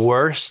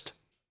worst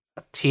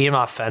team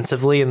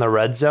offensively in the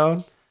red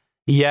zone,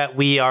 yet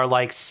we are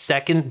like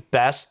second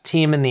best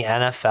team in the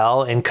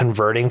NFL in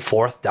converting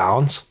 4th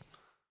downs.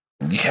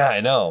 Yeah, I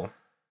know.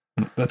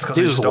 That's because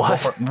we just don't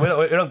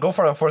go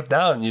for it on 4th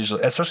down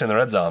usually, especially in the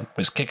red zone.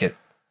 We just kick it.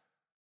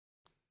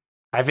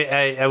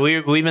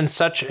 We've been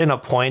such in a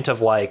point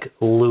of like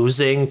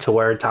losing to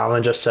where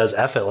Tomlin just says,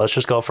 F it, let's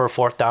just go for a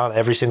 4th down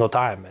every single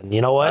time. And you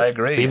know what? I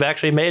agree. We've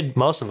actually made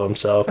most of them.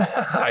 So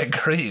I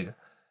agree.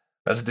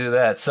 Let's do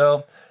that.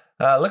 So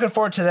looking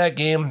forward to that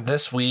game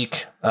this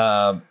week.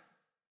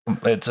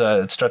 It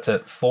starts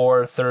at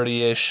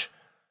 4:30ish,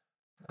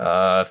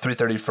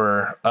 3:30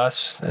 for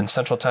us in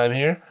Central Time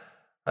here.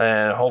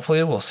 And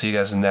hopefully we'll see you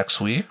guys next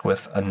week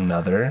with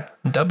another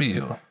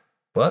W.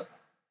 But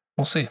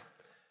we'll see.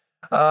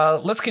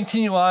 Let's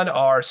continue on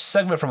our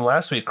segment from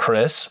last week,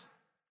 Chris.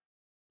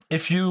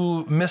 If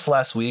you missed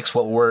last week's,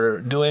 what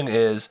we're doing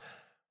is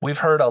we've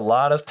heard a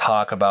lot of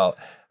talk about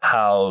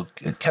how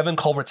Kevin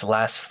Colbert's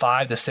last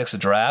 5 to 6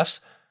 drafts,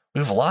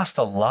 we've lost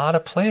a lot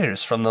of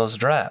players from those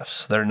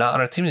drafts. They're not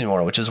on our team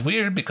anymore, which is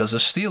weird because the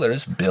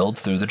Steelers build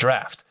through the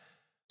draft.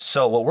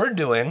 So what we're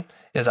doing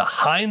is a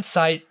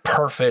hindsight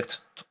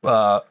perfect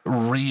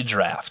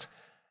redraft.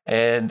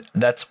 And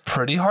that's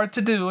pretty hard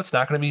to do. It's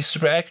not going to be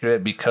super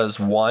accurate because,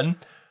 one,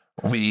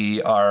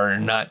 we are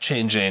not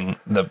changing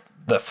the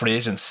free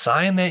agents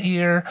signed that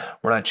year.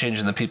 We're not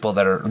changing the people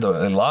that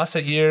lost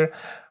that year.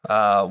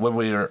 When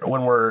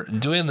we're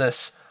doing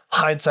this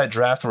hindsight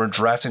draft, when we're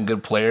drafting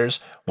good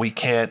players, we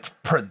can't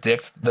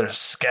predict their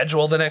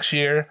schedule the next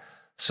year.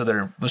 So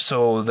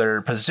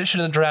their position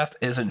in the draft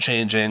isn't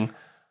changing.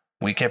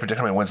 We can't predict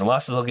how many wins and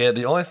losses they'll get.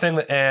 The only thing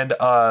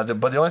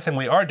the only thing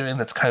we are doing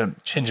that's kind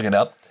of changing it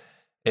up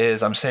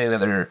is I'm saying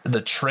that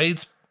the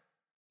trades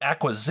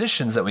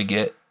acquisitions that we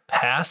get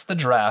past the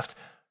draft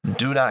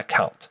do not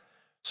count.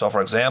 So, for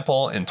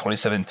example, in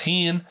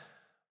 2017,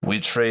 we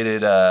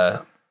traded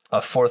a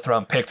 4th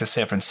round pick to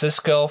San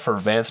Francisco for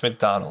Vance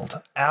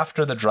McDonald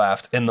after the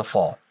draft in the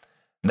fall.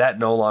 That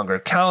no longer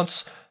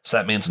counts. So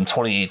that means in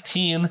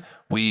 2018,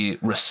 we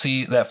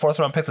receive that 4th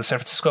round pick that San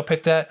Francisco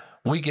picked at.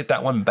 We get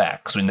that one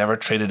back because we never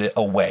traded it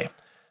away.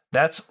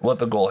 That's what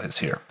the goal is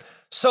here.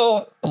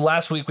 So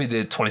last week we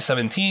did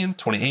 2017,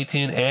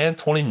 2018, and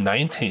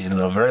 2019 in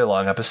a very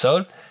long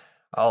episode.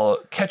 I'll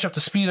catch up to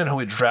speed on who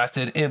we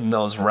drafted in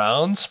those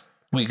rounds.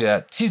 We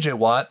got TJ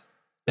Watt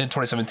in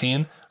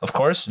 2017, of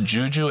course,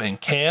 Juju and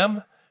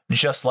Cam,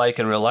 just like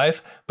in real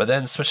life, but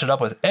then switch it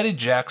up with Eddie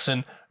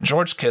Jackson,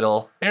 George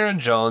Kittle, Aaron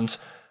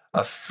Jones,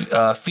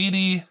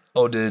 Fidi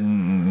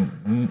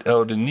Odenigbo,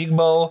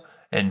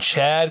 and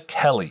Chad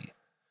Kelly.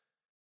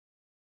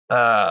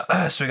 So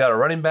we got our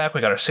running back,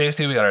 we got our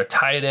safety, we got our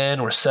tight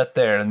end, we're set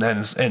there. And then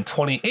in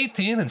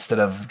 2018, instead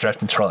of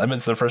drafting Terrell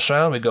Edmonds in the first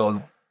round, we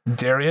go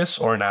Darius,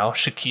 or now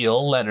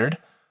Shaquille Leonard,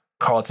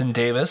 Carlton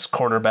Davis,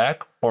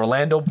 cornerback,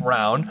 Orlando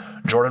Brown,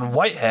 Jordan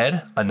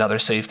Whitehead, another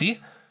safety,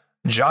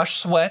 Josh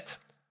Sweat,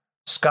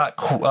 Scott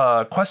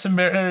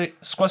Quessenberry,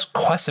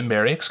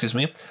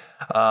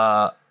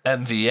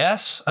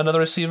 MVS, another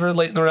receiver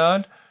late in the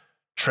round,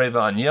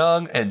 Trayvon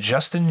Young, and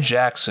Justin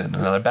Jackson,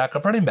 another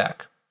backup running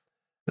back.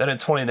 Then in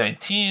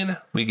 2019,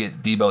 we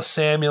get Deebo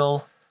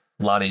Samuel,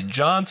 Lonnie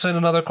Johnson,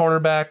 another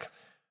cornerback,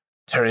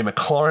 Terry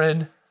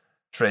McLaurin,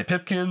 Trey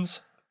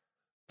Pipkins,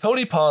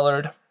 Tony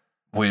Pollard.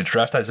 We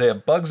draft Isaiah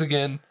Buggs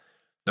again,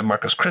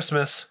 DeMarcus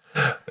Christmas,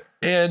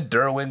 and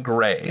Derwin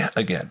Gray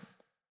again.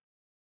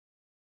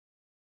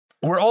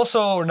 We're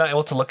also not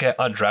able to look at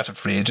undrafted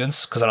free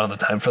agents because I don't have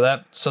the time for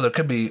that. So there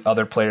could be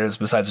other players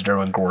besides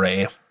Derwin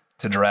Gray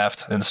to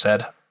draft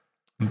instead,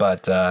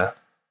 but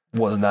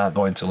was not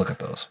going to look at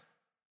those.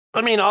 I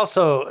mean,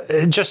 also,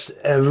 just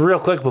real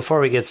quick before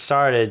we get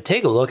started,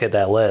 take a look at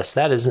that list.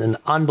 That is an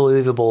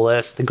unbelievable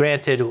list.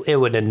 Granted, it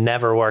would have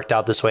never worked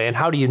out this way. And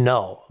how do you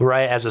know,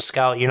 right? As a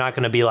scout, you're not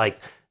going to be like,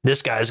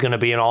 this guy's going to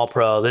be an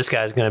all-pro, this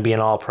guy's going to be an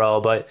all-pro.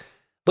 But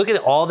look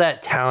at all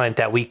that talent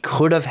that we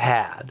could have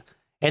had.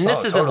 And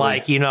this isn't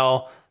like,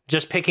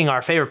 just picking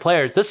our favorite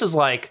players. This is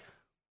like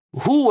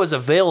who was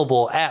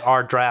available at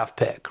our draft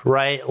pick,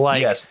 right?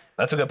 Like, yes,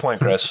 that's a good point,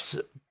 Chris.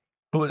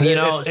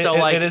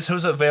 It is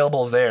who's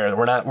available there.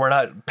 We're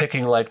not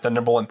picking like the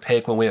number one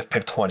pick when we have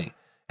picked 20.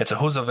 It's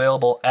who's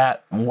available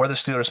at where the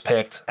Steelers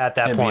picked at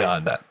that and point.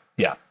 Beyond that.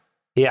 Yeah.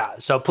 Yeah.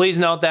 So please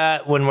note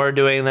that when we're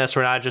doing this,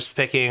 we're not just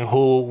picking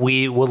who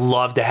we would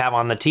love to have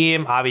on the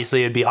team.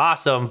 Obviously, it'd be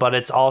awesome, but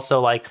it's also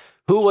like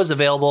who was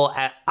available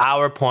at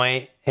our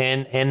point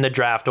in the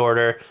draft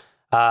order.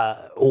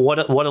 What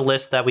a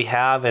list that we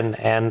have,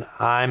 and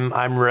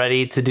I'm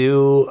ready to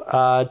do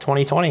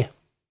 2020.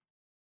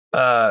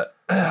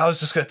 I was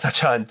just going to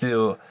touch on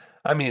too.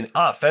 I mean,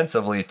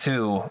 offensively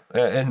too.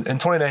 In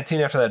 2019,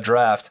 after that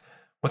draft,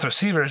 with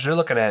receivers, you're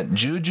looking at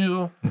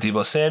Juju,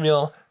 Deebo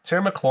Samuel,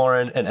 Terry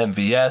McLaurin, and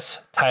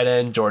MVS. Tight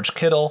end George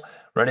Kittle.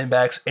 Running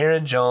backs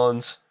Aaron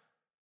Jones,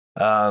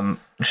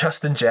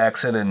 Justin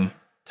Jackson, and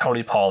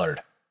Tony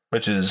Pollard,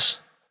 which is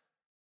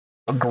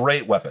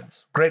great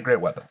weapons. Great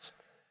weapons.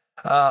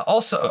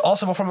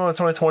 Also before we went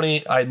to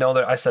 2020, I know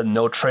that I said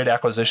no trade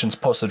acquisitions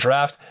post the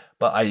draft,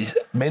 but I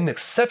made an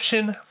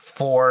exception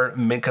for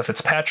Minkah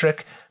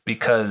Fitzpatrick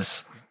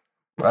because,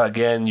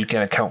 again, you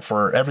can't account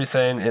for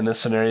everything in this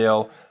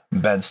scenario.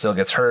 Ben still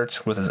gets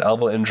hurt with his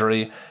elbow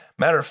injury.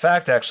 Matter of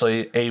fact,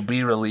 actually,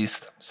 AB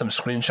released some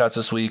screenshots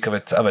this week of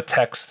a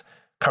text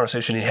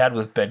conversation he had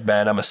with Big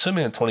Ben, I'm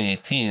assuming in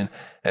 2018,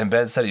 and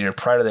Ben said a year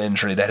prior to the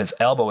injury that his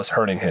elbow was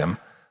hurting him,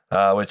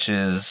 which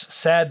is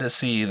sad to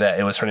see that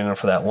it was hurting him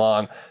for that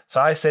long.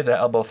 So I say the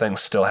elbow thing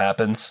still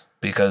happens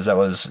because it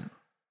was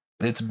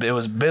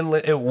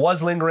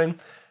lingering.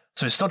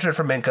 So he's still traded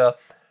for Minkah.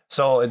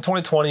 So in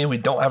 2020, we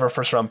don't have our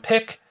first round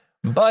pick,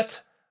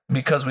 but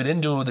because we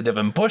didn't do the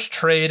Devin Bush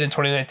trade in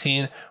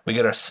 2019, we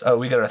get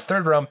our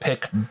third round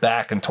pick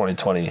back in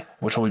 2020,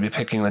 which will be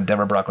picking the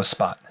Denver Broncos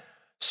spot.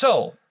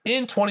 So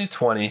in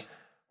 2020,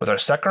 with our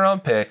second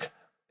round pick,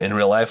 in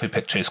real life, we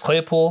picked Chase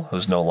Claypool,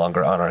 who's no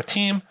longer on our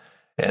team.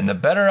 And the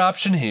better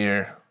option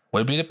here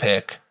would be to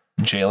pick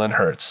Jalen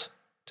Hurts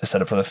to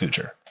set up for the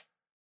future.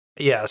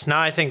 Yes, now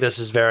I think this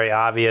is very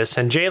obvious.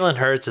 And Jalen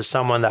Hurts is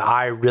someone that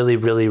I really,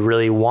 really,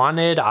 really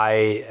wanted.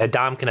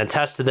 Dom can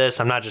attest to this.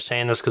 I'm not just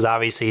saying this because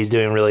obviously he's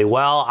doing really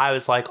well. I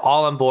was like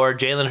all on board.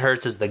 Jalen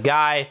Hurts is the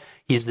guy.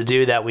 He's the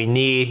dude that we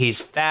need.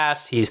 He's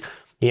fast. He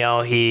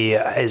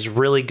is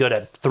really good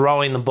at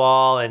throwing the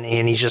ball, and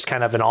he's just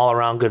kind of an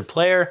all-around good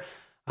player.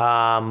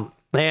 And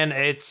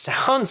it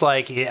sounds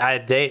like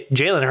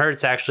Jalen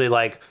Hurts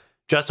actually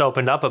just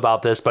opened up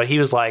about this, but he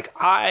was like,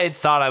 I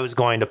thought I was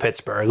going to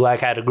Pittsburgh. I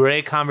had a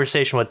great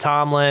conversation with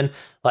Tomlin.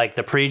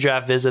 The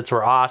pre-draft visits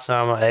were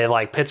awesome.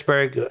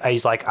 Pittsburgh,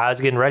 he's like, I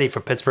was getting ready for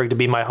Pittsburgh to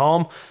be my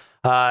home.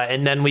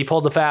 And then we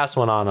pulled the fast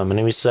one on him,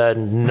 and we said,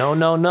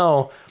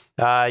 no.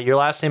 Your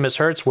last name is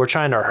Hurts. We're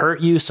trying to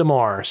hurt you some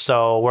more.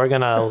 So we're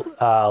going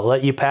to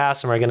let you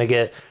pass, and we're going to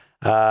get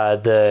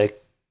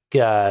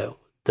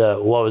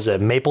what was it?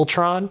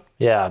 Mapletron?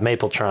 Yeah,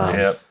 Mapletron.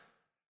 Yep.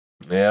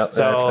 Yeah,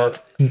 so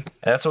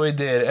that's what we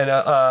did. And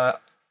I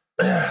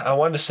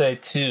wanted to say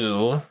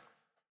too,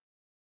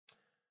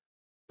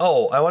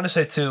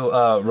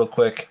 real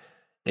quick,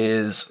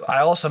 is I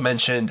also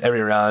mentioned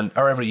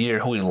every year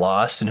who we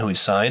lost and who we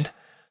signed.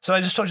 So I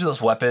just told you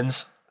those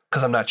weapons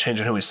because I'm not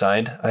changing who we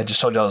signed. I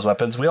just told you all those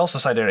weapons. We also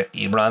signed Eric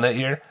Ebron that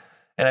year.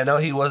 And I know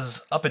he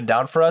was up and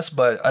down for us,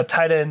 but a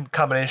tight end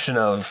combination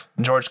of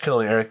George Kittle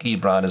and Eric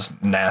Ebron is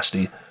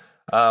nasty.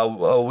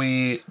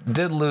 We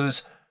did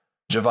lose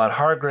Javon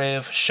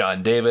Hargrave,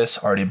 Sean Davis,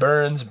 Artie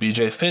Burns,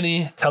 BJ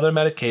Finney, Taylor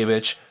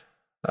Matakevich,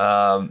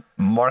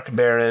 Mark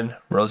Barron,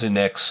 Rosie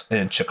Nix,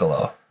 and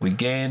Chicolo. We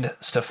gained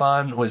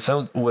Stefan with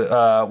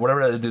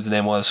whatever the dude's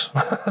name was,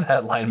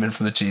 that lineman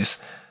from the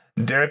Chiefs,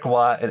 Derek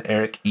Watt, and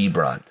Eric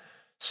Ebron.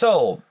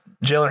 So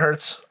Jalen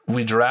Hurts,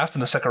 we draft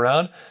in the second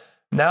round.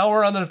 Now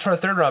we're on the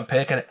third round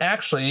pick, and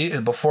actually,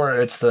 before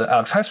it's the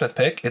Alex Highsmith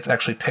pick, it's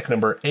actually pick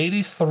number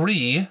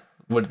 83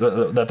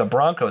 that the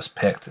Broncos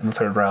picked in the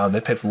third round.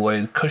 They picked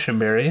Lloyd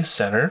Cushenberry,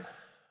 center.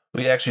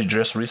 We actually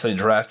just recently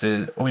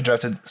drafted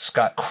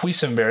Scott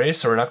Quisenberry,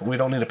 so we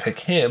don't need to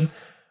pick him.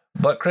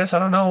 But Chris, I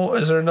don't know,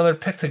 is there another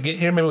pick to get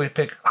here? Maybe we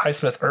pick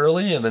Highsmith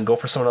early and then go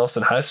for someone else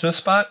in Highsmith's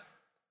spot?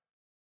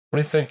 What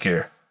do you think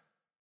here?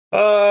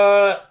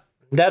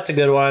 That's a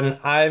good one.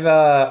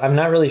 I'm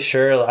not really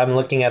sure. I'm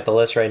looking at the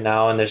list right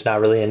now, and there's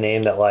not really a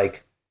name that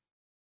like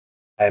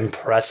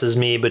impresses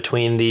me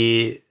between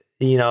the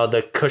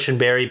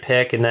Cushenberry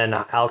pick and then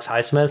Alex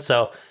Highsmith.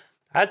 So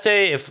I'd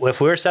say if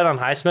we're set on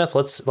Highsmith,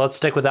 let's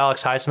stick with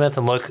Alex Highsmith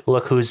and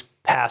look who's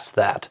past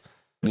that.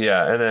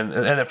 Yeah, and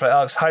then for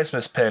Alex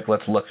Highsmith's pick,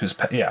 let's look who's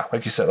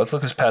like you said, let's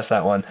look who's past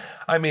that one.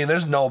 I mean,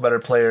 there's no better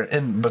player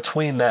in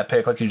between that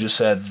pick, like you just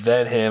said,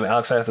 than him.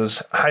 Alex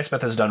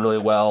Highsmith has done really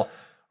well,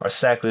 our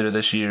sack leader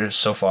this year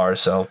so far.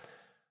 So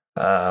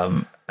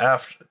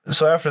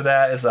after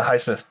that is the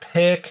Highsmith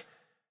pick,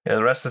 and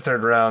the rest of the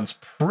third round's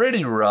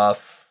pretty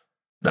rough.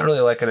 Not really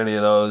liking any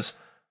of those.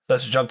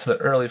 Let's jump to the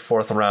early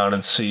fourth round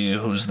and see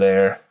who's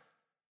there.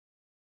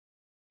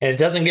 And it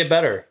doesn't get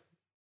better.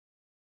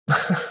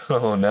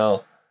 Oh,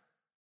 no.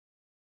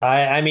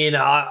 I mean,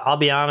 I'll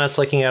be honest,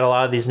 looking at a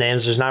lot of these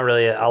names, there's not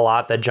really a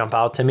lot that jump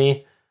out to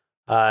me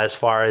as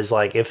far as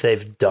like if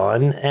they've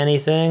done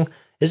anything.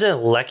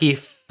 Isn't Lecky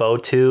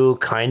Fotu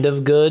kind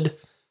of good?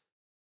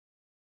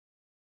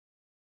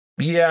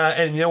 Yeah,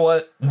 and you know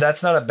what?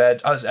 That's not a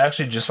bad... I was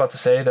actually just about to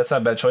say that's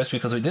not a bad choice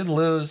because we did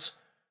lose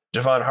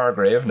Javon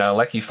Hargrave. Now,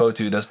 Lecky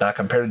Fotu does not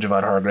compare to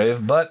Javon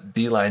Hargrave, but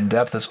D-line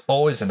depth is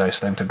always a nice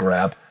thing to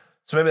grab.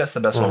 So maybe that's the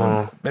best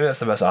one. Maybe that's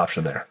the best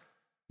option there.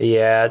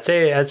 Yeah, I'd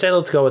say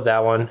let's go with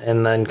that one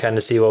and then kind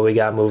of see what we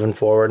got moving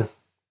forward.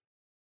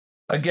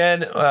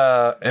 Again,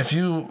 if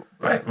you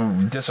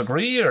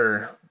disagree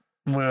or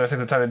we don't take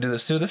the time to do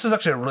this too, this is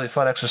actually a really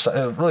fun exercise,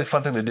 a really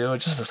fun thing to do.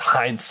 It's just this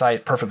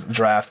hindsight perfect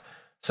draft.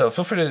 So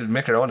feel free to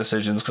make your own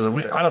decisions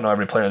because I don't know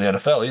every player in the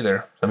NFL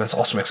either. And this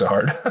also makes it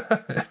hard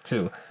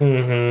too.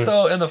 Mm-hmm.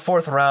 So in the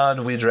fourth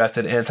round, we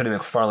drafted Anthony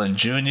McFarland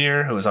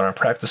Jr., who was on our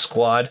practice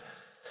squad.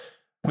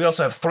 We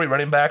also have 3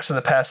 running backs in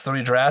the past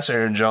 3 drafts: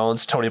 Aaron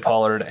Jones, Tony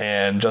Pollard,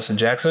 and Justin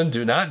Jackson.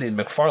 Do not need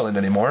McFarland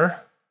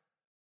anymore.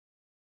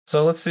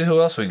 So let's see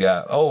who else we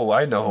got. Oh,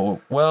 I know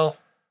who. Well,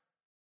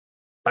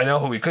 I know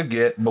who we could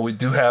get, but we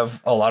do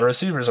have a lot of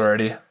receivers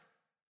already.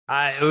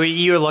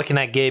 You were looking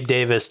at Gabe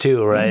Davis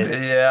too, right?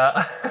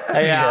 Yeah.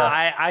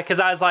 Yeah. Because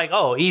I was like,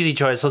 oh, easy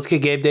choice. Let's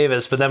get Gabe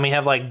Davis. But then we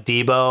have like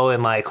Debo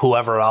and like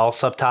whoever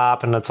else up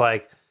top, and it's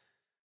like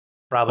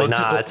probably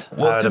not.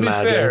 To be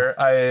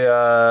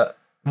fair,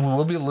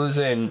 we'll be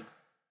losing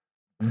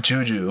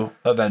Juju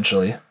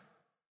eventually.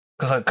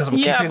 Because I'm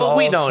keeping but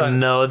we don't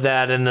know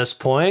that in this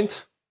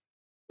point.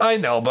 I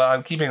know, but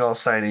I'm keeping all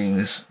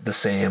signings the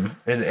same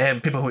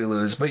and people who we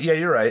lose. But yeah,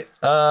 you're right.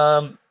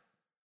 Yeah,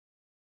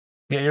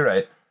 you're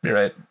right. You're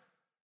right.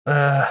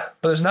 But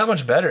there's not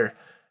much better.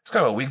 It's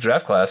kind of a weak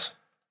draft class.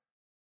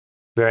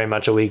 Very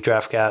much a weak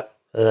draft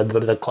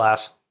the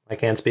class. I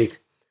can't speak.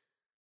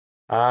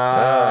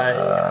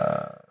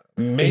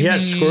 Maybe. Yeah,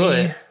 screw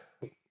it.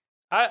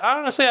 I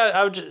honestly,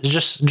 I would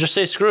just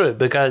say screw it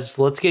because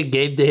let's get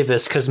Gabe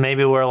Davis because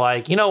maybe we're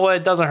like, you know what,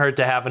 it doesn't hurt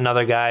to have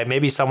another guy.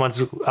 Maybe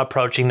someone's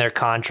approaching their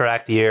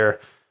contract year.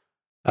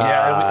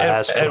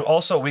 Yeah, and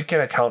also we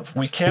can't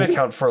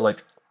account for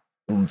like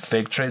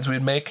fake trades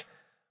we'd make.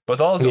 With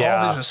all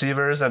these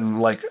receivers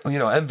and like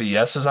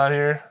MVS is on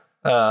here,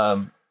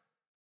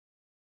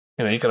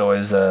 you could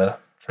always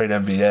trade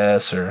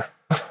MVS or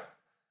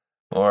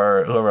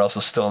or whoever else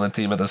is still on the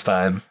team at this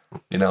time.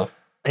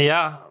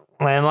 Yeah.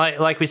 And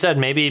like we said,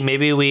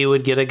 maybe we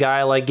would get a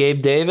guy like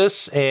Gabe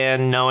Davis,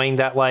 and knowing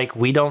that like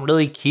we don't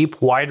really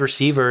keep wide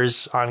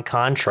receivers on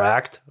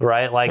contract,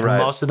 right? Like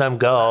most of them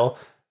go.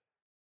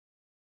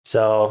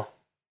 So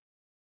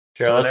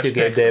sure, let's do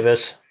Gabe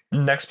Davis.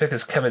 Next pick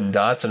is Kevin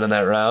Dotson in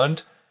that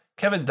round.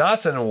 Kevin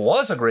Dotson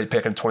was a great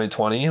pick in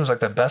 2020. He was like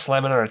the best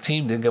lineman on our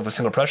team, didn't give a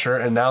single pressure,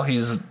 and now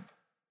he's,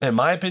 in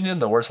my opinion,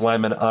 the worst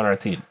lineman on our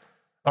team.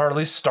 Or at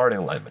least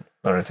starting lineman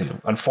on our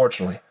team,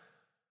 unfortunately.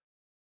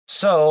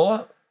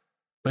 So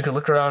we could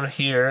look around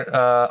here.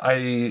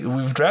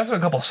 We've drafted a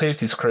couple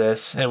safeties,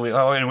 Chris, and we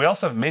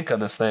also have Mink on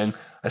this thing.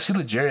 I see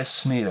L'Jarius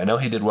Sneed. I know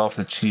he did well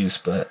for the Chiefs,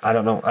 but I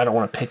don't know. I don't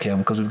want to pick him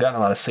because we've gotten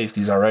a lot of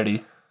safeties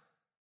already.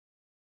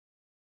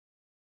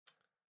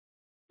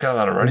 Got a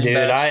lot of running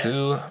backs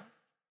too.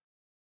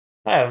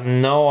 I have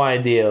no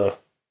idea.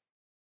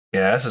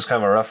 Yeah, this is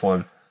kind of a rough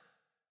one.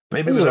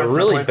 Maybe this is a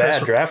really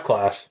bad draft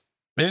class.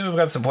 Maybe we've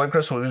got some point,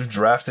 Chris, where we've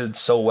drafted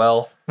so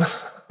well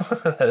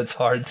that it's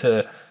hard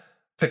to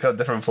pick up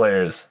different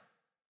players.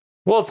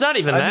 Well, it's not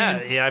even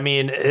that. I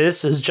mean,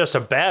 this is just a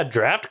bad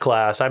draft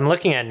class. I'm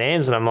looking at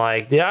names and I'm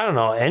like, I don't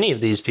know any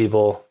of these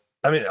people.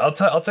 I mean, I'll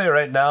tell you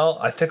right now,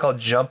 I think I'll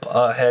jump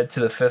ahead to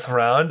the 5th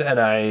round, and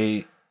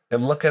I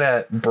am looking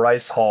at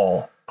Bryce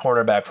Hall,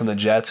 cornerback from the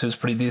Jets, who's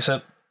pretty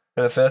decent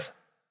in the 5th.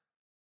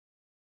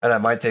 And I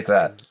might take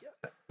that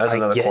as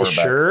another cornerback.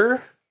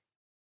 Sure.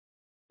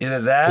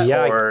 Either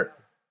that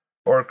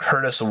or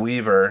Curtis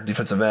Weaver,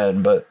 defensive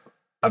end, but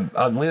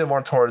I'm leaning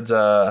more towards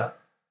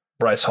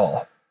Bryce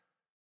Hall.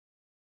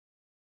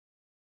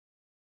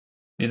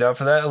 You down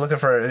for that? I'm looking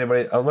for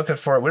anybody.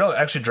 We don't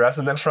actually draft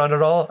the next round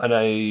at all, and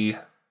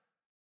I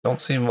don't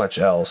see much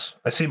else.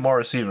 I see more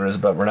receivers,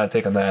 but we're not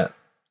taking that.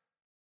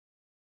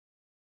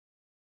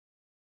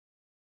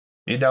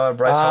 You down with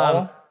Bryce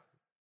Hall?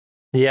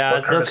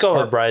 Yeah, let's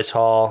go with Bryce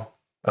Hall.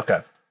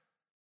 Okay.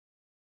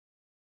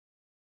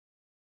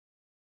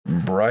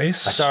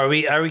 Bryce? So are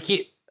we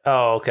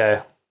Oh,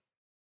 okay.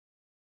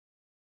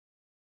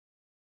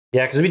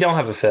 Yeah, because we don't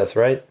have a 5th,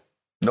 right?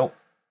 Nope.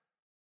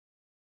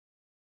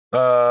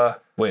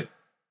 Wait.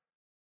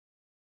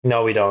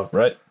 No, we don't.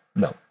 Right?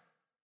 No.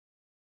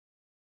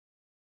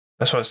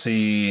 I just want to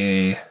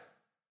see.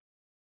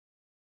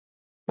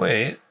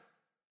 Wait.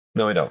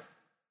 No, we don't.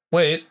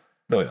 Wait.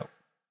 No, we don't.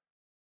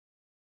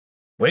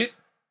 Wait.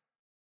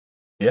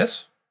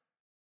 Yes?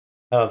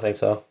 I don't think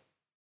so.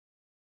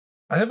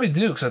 I think we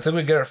do, because I think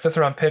we get our 5th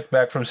round pick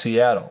back from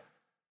Seattle.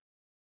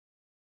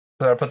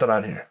 So I put that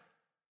on here.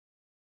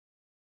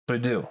 We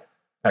do,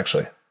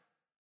 actually.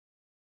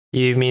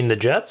 You mean the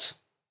Jets?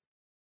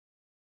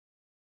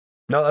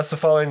 No, that's the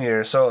following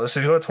year. So if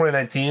you go to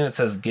 2019, it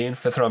says gain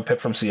 5th round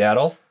pick from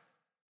Seattle.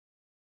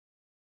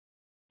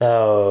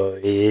 Oh,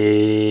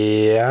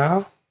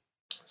 yeah.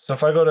 So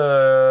if I go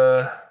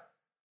to...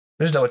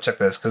 Let me just double check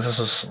this, because this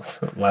was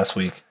last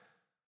week.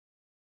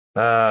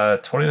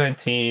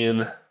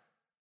 2019...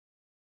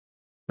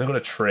 Let me go to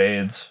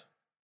trades.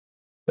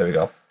 There we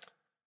go.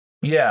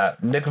 Yeah,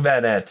 Nick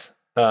Van Ette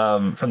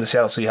from the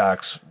Seattle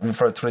Seahawks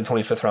for a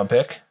 2020 5th round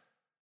pick.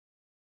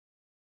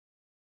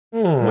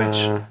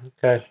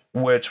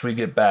 Which we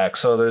get back.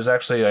 So there's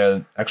actually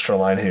an extra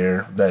line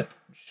here that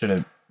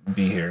shouldn't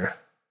be here.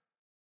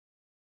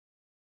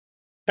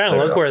 Trying to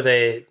look where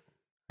they...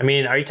 I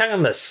mean, are you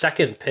talking the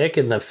 2nd pick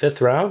in the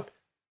 5th round?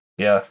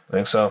 Yeah, I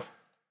think so.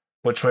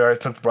 Which we already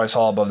took Bryce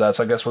Hall above that,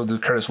 so I guess we'll do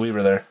Curtis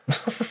Weaver there.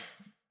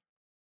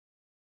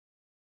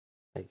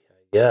 I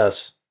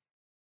guess.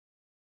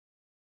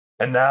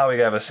 And now we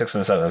have a 6th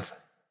and a 7th.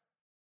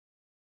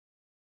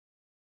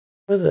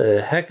 Where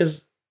the heck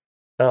is...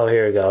 Oh,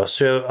 here we go.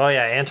 So,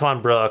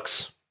 Antoine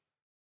Brooks.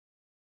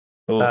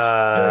 Oof, oh, my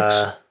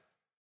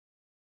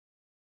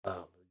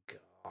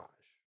gosh.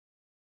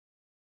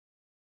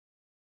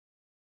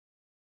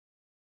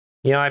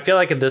 You know, I feel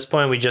like at this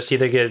point we just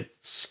either get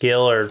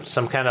skill or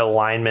some kind of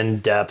lineman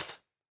depth.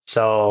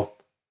 So...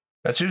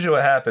 That's usually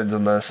what happens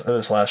in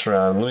this last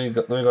round.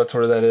 Let me go to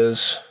where that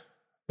is.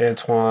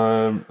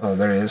 Antoine... Oh,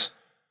 there he is.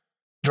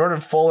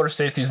 Jordan Fuller,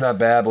 safety's not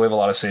bad, but we have a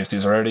lot of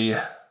safeties already.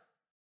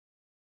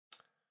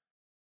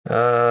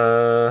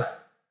 Yeah,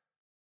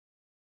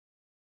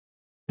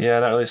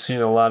 not really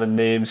seeing a lot of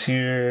names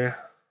here.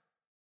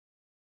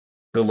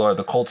 Good Lord,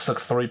 the Colts took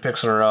 3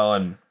 picks in a row,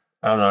 and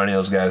I don't know any of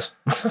those guys.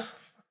 I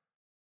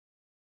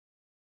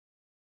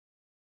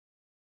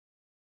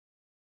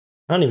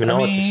don't even know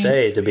what to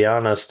say, to be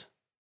honest.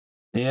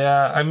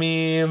 Yeah, I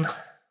mean...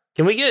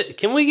 Can we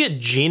get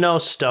Geno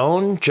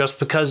Stone just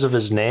because of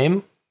his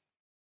name?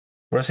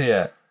 Where's he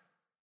at?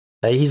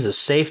 He's a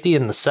safety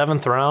in the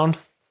 7th round.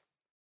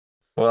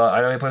 Well,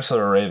 I know he plays for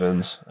the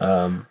Ravens.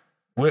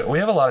 We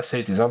have a lot of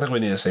safeties. I don't think we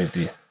need a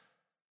safety.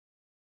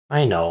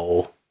 I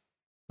know.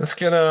 Let's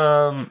get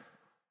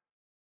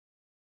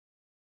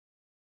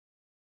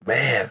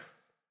man.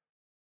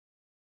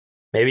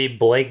 Maybe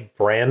Blake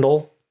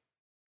Brandel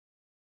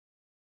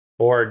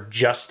or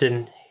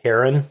Justin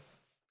Heron.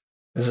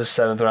 This is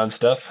 7th round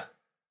stuff.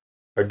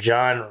 Or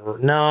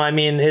John. No, I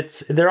mean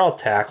they're all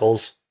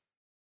tackles.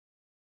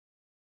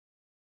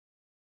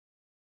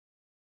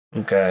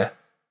 Okay.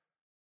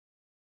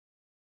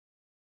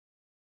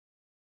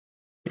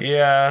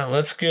 Yeah,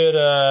 let's get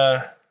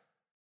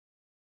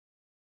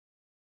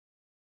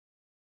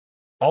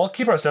I'll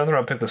keep our 7th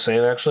round pick the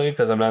same actually,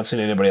 because I'm not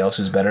seeing anybody else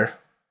who's better.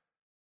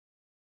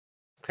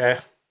 Okay.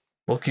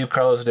 We'll keep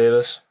Carlos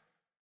Davis.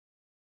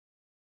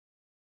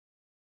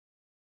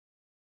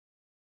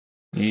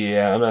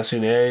 Yeah, I'm not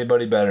seeing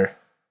anybody better.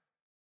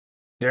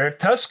 Derek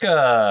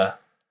Tuska.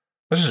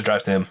 Let's just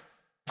draft him.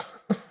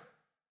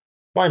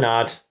 Why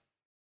not?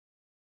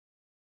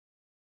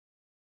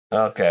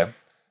 Okay.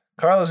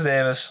 Carlos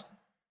Davis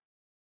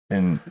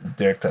and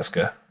Derek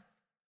Tuska.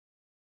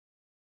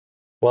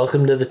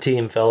 Welcome to the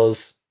team,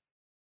 fellas.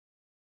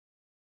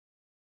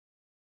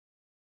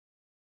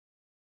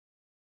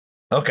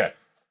 Okay.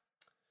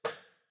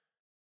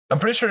 I'm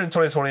pretty sure in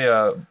 2020,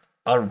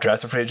 our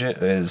drafted free agent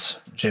is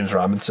James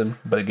Robinson,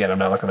 but again, I'm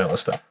not looking at that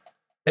list up.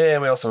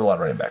 And we also have a lot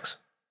of running backs.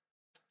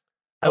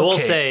 I will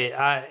say,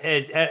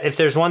 if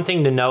there's one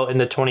thing to note in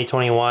the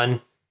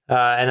 2021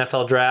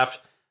 NFL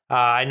draft,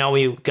 I know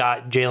we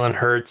got Jalen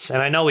Hurts,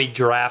 and I know we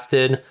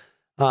drafted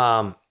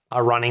a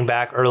running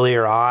back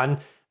earlier on,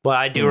 but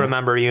I do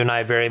remember you and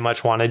I very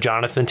much wanted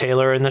Jonathan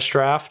Taylor in this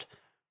draft.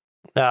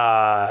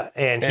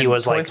 And he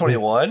was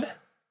 2021?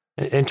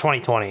 In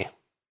 2020.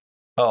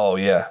 Oh,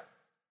 yeah.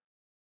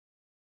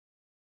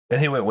 And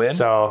he went when?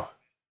 So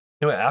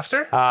he went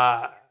after?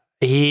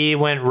 He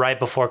went right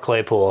before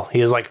Claypool.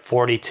 He was like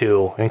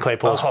 42, and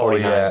Claypool was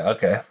 49. Yeah,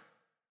 okay.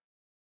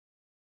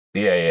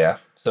 Yeah.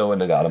 So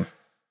wouldn't have got him.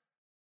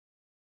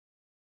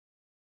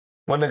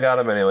 Wouldn't have got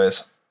him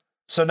anyways.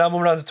 So now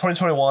moving on to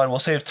 2021, we'll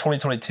save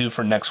 2022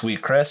 for next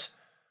week, Chris.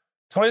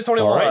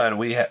 2021,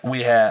 right.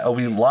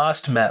 we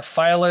lost Matt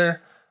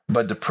Filer,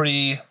 Bud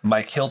Dupree,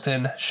 Mike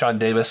Hilton, Sean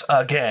Davis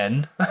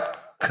again,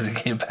 because he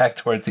came back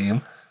to our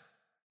team.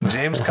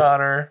 James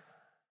Conner,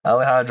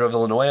 Alejandro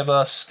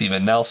Villanueva,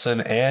 Steven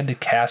Nelson, and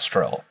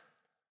Castro.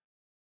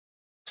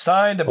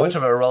 Signed a bunch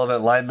of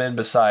irrelevant linemen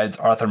besides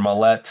Arthur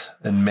Mollett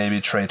and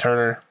maybe Trey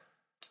Turner.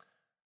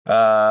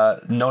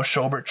 No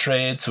Schobert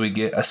trade, so we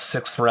get a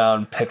 6th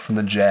round pick from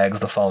the Jags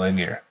the following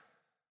year.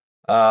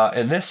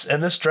 In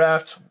this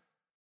draft,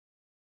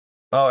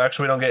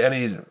 actually we don't get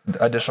any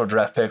additional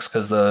draft picks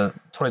because the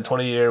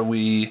 2020 year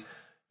we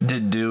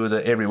didn't do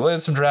the Avery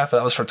Williamson draft, but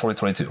that was for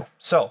 2022.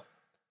 So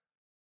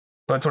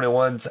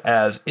 2021's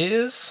as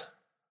is.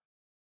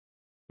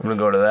 I'm going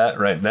to go to that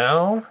right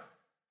now.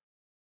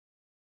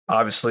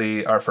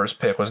 Obviously, our first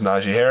pick was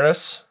Najee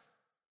Harris.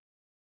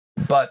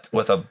 But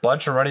with a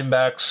bunch of running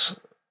backs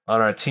on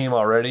our team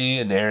already,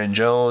 and Aaron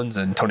Jones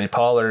and Tony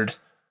Pollard,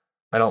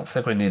 I don't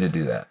think we need to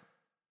do that.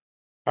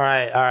 All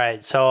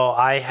right. So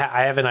I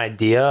have an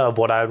idea of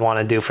what I would want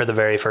to do for the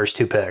very first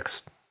 2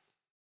 picks.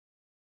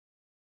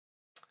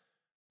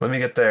 Let me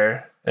get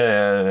there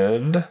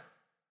and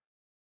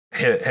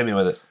hit me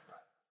with it.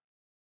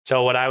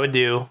 So what I would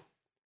do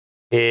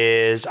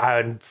is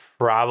I would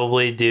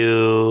probably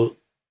do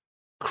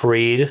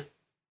Creed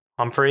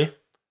Humphrey.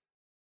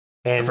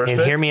 And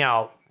hear me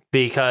out,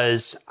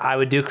 because I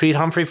would do Creed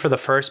Humphrey for the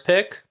first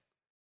pick.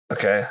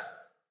 Okay.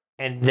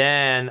 And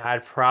then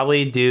I'd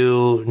probably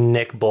do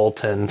Nick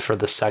Bolton for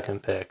the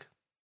second pick.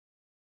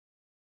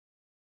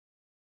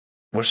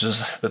 Which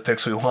is the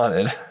picks we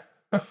wanted.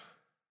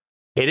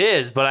 It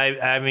is, but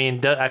I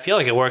mean, I feel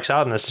like it works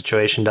out in this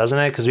situation, doesn't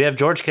it? Because we have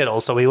George Kittle,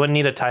 so we wouldn't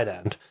need a tight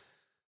end.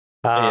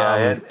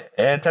 And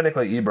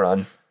technically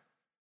Ebron.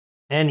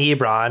 And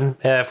Ebron.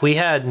 If we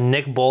had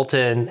Nick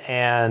Bolton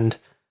and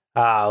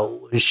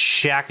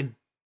Shaq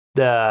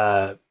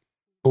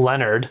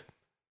Leonard.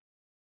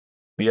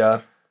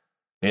 Yeah.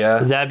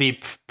 That'd be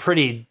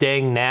pretty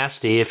dang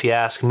nasty if you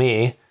ask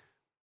me.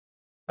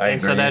 I agree.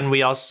 So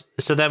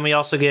then we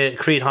also get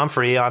Creed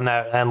Humphrey on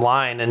that end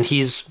line, and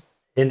he's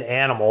an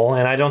animal.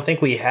 And I don't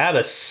think we had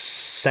a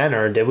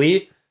center, did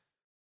we?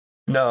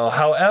 No.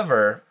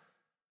 However,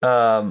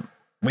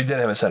 we did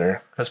have a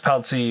center because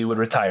Pouncey would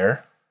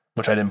retire,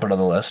 which I didn't put on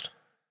the list.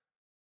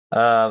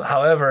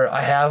 However,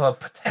 I have a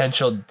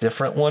potential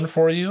different one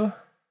for you.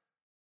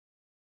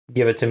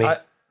 Give it to me.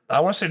 I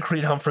want to say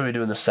Creed Humphrey we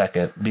do in the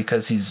second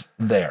because he's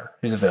there.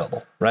 He's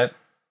available, right?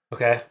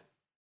 Okay.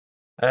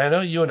 And I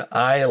know you and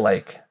I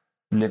like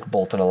Nick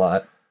Bolton a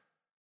lot,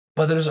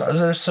 but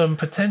there's some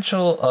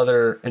potential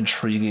other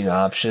intriguing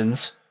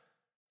options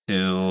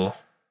to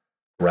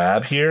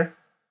grab here.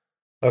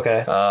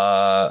 Okay.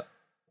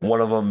 One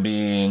of them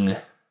being...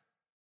 the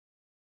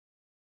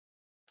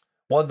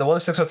one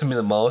that sticks out to me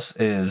the most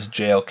is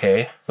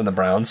JLK from the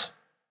Browns,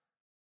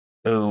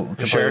 who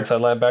can play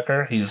inside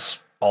linebacker. He's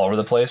all over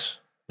the place.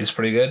 He's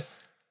pretty good.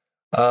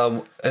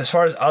 As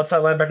far as outside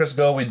linebackers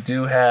go, we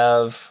do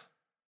have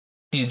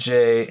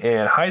TJ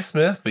and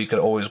Highsmith, but you could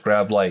always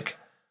grab like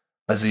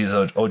Aziz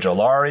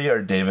Ojolari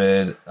or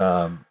David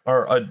or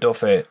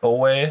Adofe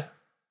Owe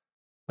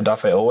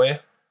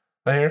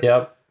right here.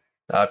 Yep.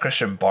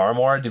 Christian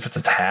Barmore,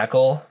 defensive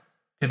tackle,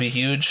 could be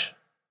huge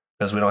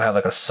because we don't have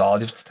like a solid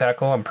defensive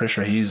tackle. I'm pretty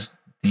sure he's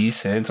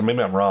decent, or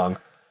maybe I'm wrong.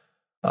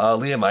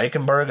 Liam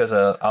Eichenberg as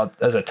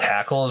a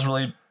tackle is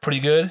really pretty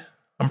good.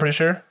 I'm pretty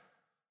sure.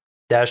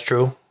 That's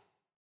true.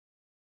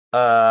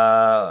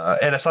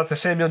 And Asante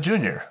Samuel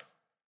Jr.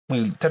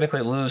 We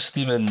technically lost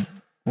Steven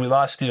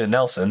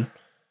Nelson.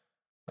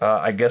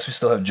 I guess we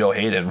still have Joe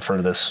Hayden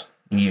for this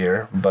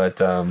year,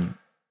 but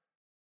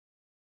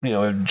we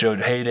have Joe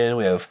Hayden,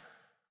 we have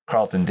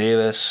Carlton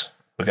Davis,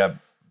 we got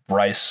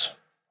Bryce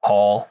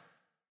Hall.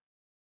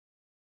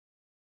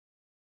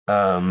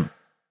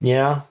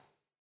 Yeah.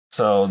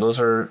 So those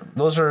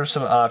are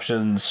some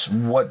options.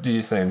 What do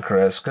you think,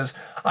 Chris? Because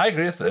I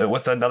agree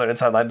with another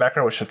inside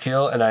linebacker with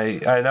Shaquille, and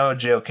I know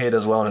JOK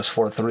does well in his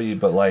 4-3,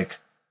 but like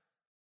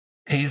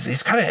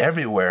he's kind of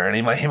everywhere, and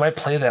he might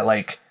play that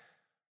like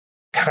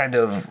kind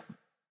of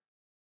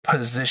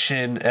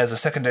position as a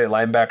secondary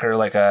linebacker,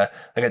 like a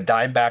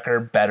dime backer,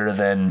 better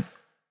than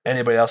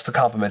anybody else to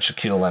complement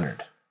Shaquille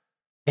Leonard.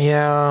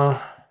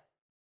 Yeah.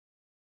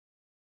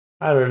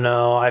 I don't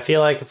know. I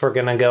feel like if we're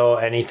gonna go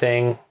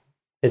anything,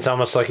 it's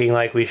almost looking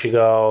like we should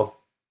go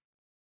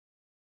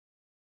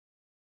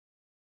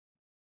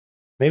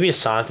maybe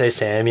Asante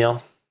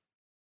Samuel.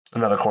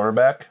 Another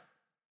cornerback?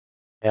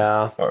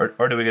 Yeah.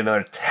 Or do we get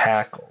another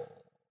tackle?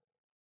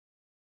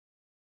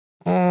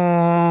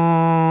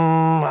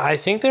 I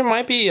think there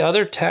might be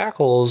other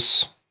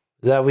tackles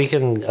that we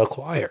can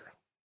acquire.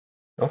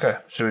 Okay.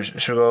 Should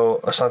we go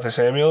Asante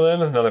Samuel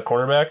then? Another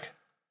cornerback?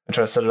 And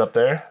try to set it up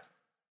there?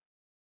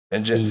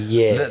 And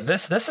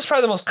this is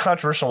probably the most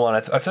controversial one.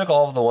 I feel like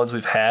all of the ones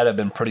we've had have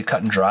been pretty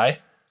cut and dry.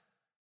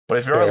 But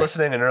if you're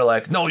listening and you're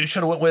like, no, you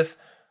should have went with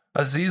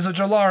Aziz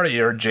Jalari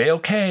or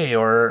JOK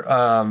or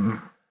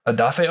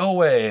Adafe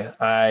Owe,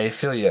 I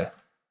feel you.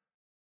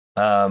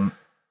 But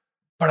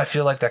I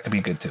feel like that could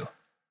be good too.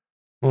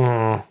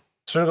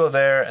 So we're going to go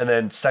there, and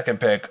then second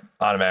pick,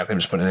 automatically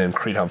just putting in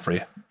Creed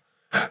Humphrey.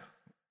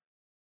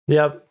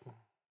 Yep.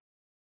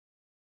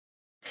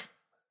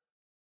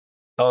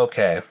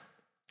 Okay.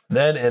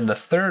 Then in the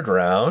third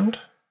round,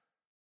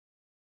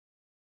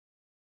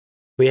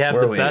 we have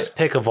the best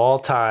pick of all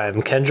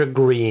time, Kendrick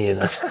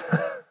Green.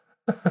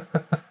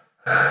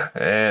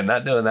 And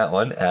not doing that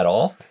one at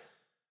all.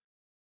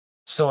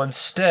 So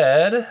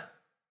instead,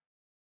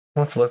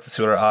 let's look to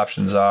see what our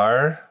options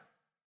are.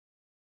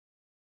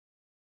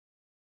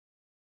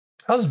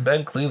 How's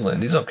Ben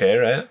Cleveland? He's okay,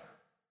 right?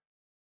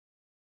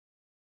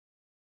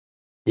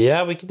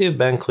 Yeah, we could do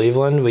Ben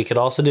Cleveland. We could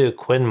also do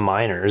Quinn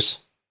Miners.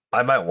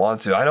 I might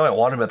want to. I know I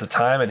wanted him at the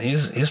time, and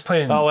he's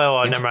playing. Oh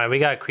well, never mind. We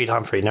got Creed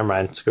Humphrey. Never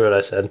mind. Screw what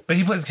I said. But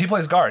he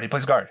plays guard. He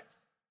plays guard.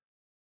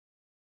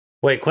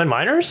 Wait, Quinn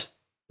Miners?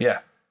 Yeah.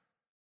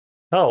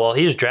 Oh well,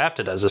 he's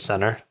drafted as a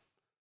center.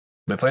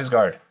 But he plays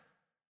guard.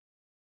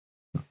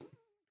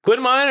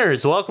 Quinn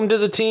Miners, welcome to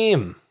the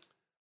team.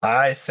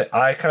 I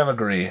kind of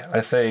agree.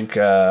 I think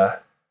I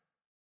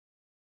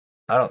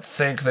don't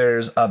think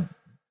there's a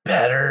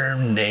better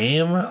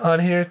name on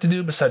here to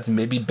do besides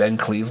maybe Ben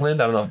Cleveland.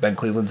 I don't know if Ben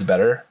Cleveland's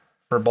better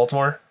for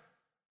Baltimore.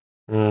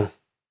 But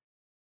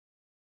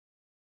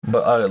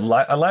a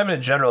lineman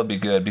in general would be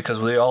good because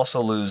we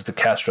also lose the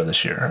Castro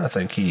this year. I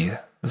think he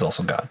is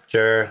also gone.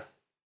 Sure.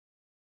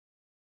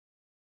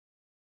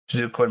 Should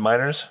we do Quinn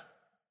Miners?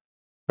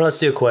 Let's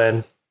do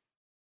Quinn.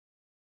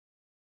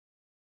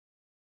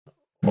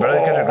 Better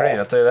than Kendrick Green,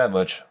 I'll tell you that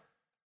much.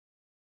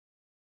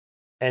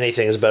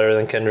 Anything is better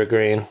than Kendrick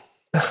Green.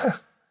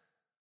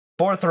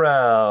 Fourth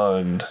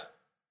round.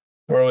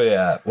 Where are we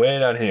at? Way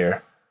down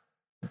here.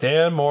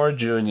 Dan Moore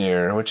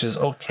Jr., which is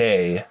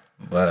okay,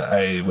 but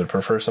I would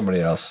prefer somebody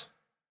else.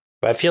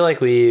 I feel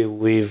like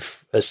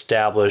we've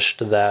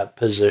established that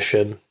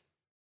position.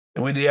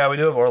 We do have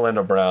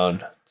Orlando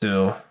Brown,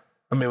 too.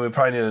 I mean, we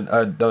probably need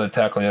another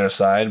tackle on the other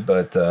side,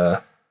 but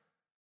oh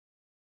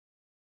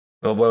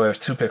boy, we have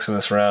 2 picks in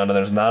this round, and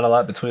there's not a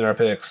lot between our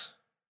picks.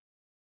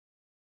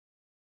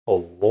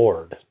 Oh,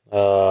 Lord.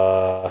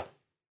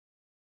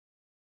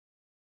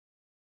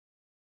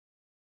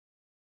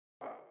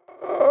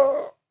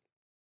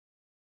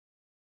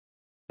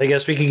 I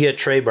guess we could get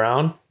Trey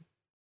Brown.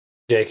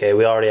 JK,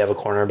 we already have a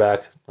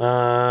cornerback.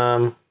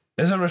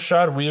 Isn't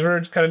Rashad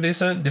Weaver kind of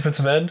decent?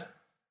 Defensive end?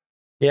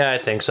 Yeah, I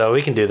think so.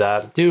 We can do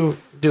that. Do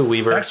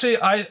Weaver. Actually,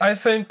 I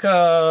think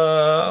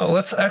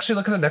let's actually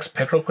look at the next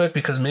pick real quick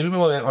because maybe we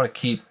want to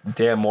keep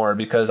Dan Moore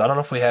because I don't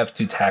know if we have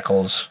 2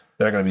 tackles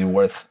that are going to be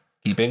worth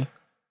keeping.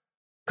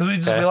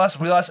 Because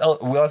we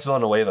lost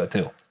Villanueva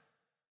too.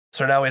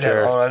 So now we'd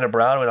have Orlando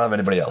Brown. We don't have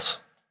anybody else.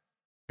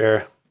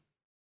 Sure.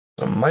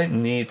 So I might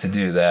need to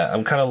do that.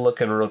 I'm kind of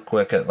looking real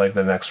quick at like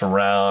the next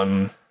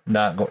round.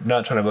 Not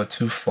trying to go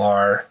too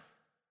far.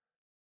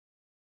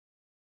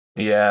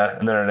 Yeah,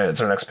 and then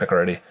it's our next pick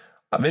already.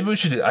 Maybe we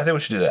should do. I think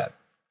we should do that.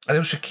 I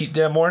think we should keep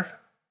Dan Moore,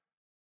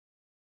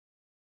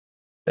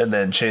 and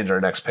then change our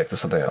next pick to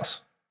something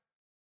else.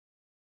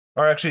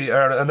 Or actually,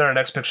 and then our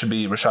next pick should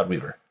be Rashad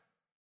Weaver.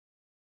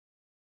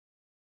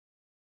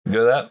 You go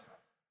with that?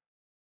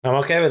 I'm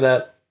okay with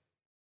that.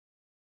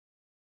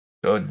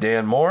 Go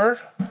Dan Moore,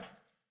 and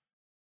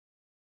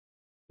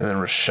then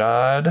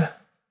Rashad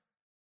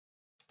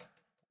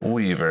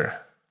Weaver.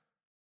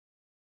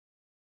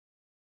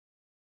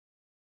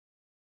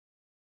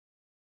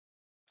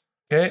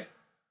 Okay.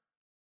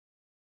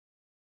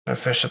 I'll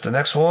finish up the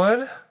next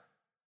one. Are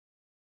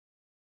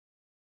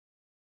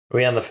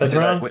we on the 5th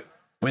round?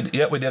 We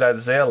did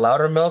Isaiah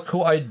Loudermilk,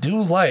 who I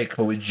do like,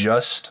 but we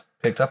just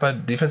picked up a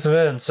defensive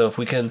end. So if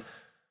we can,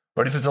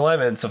 or defensive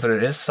lineman, so if there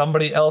is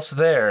somebody else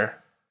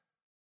there,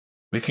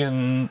 we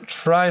can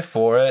try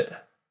for it.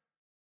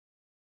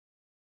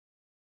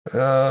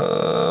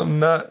 I'm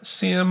not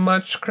seeing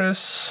much,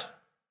 Chris.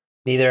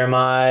 Neither am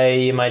I.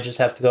 You might just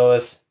have to go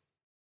with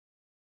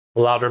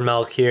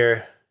Loudermilk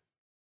here.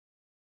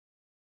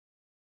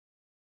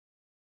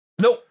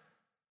 Nope.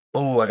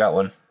 Oh, I got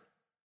one.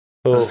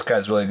 Ooh. This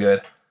guy's really good.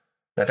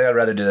 I think I'd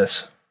rather do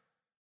this.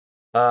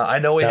 I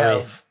know we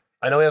have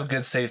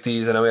good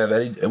safeties. I know we have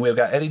Eddie. We've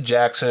got Eddie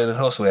Jackson.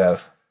 Who else do we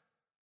have?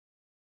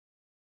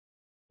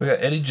 We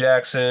got Eddie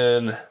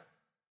Jackson.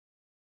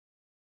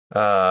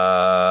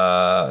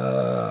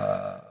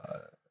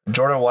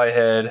 Jordan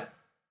Whitehead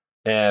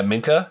and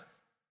Minka.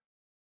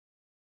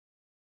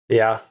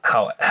 Yeah.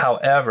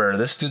 However,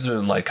 this dude's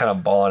been like kind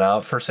of balling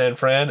out for San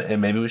Fran,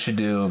 and maybe we should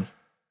do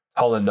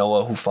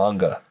Noah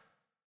Hufanga.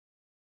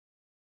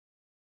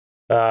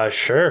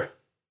 Sure.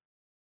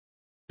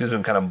 He's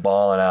been kind of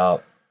balling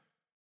out.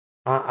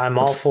 I'm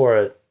all for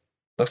it.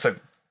 Looks like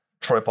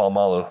Troy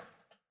Polamalu.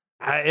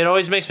 It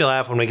always makes me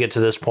laugh when we get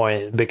to this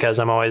point because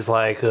I'm always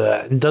like,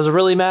 does it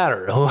really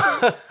matter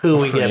who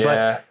we get?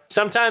 Yeah. But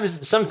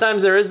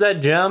sometimes there is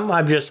that gem.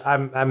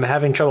 I'm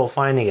having trouble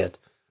finding it.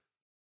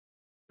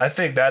 I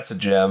think that's a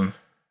gem,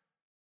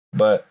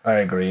 but I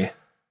agree.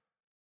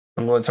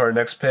 I'm going to our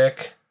next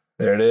pick.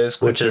 There it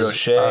is, Which is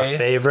O'Shea. a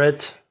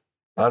favorite.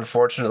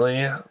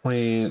 Unfortunately,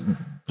 we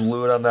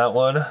blew it on that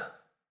one.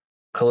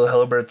 Khalil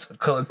Herbert's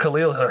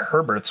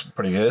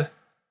pretty good,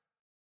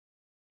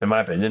 in my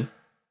opinion.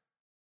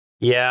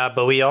 Yeah,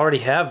 but we already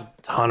have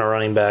a ton of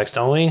running backs,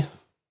 don't we?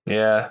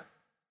 Yeah.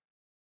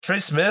 Trey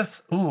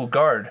Smith,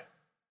 guard.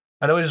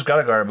 I know we just got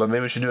a guard, but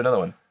maybe we should do another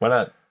one. Why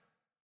not?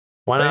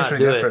 Why not?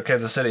 pretty Do good it. for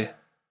Kansas City.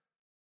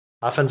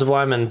 Offensive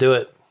lineman, do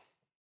it.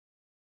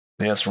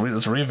 Yeah,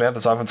 let's revamp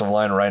this offensive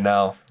line right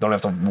now. Don't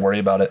have to worry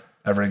about it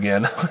ever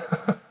again.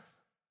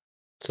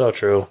 So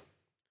true.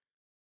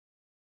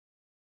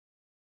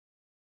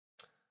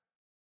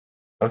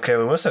 Okay,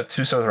 we must have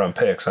 2 7th-round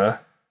picks, huh?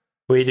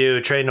 We do.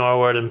 Trey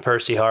Norwood and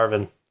Percy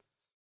Harvin.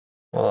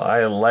 Well,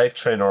 I like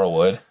Trey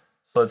Norwood.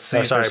 So let's see.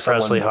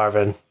 Presley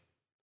Harvin.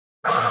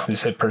 You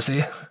say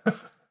Percy?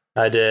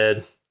 I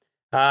did.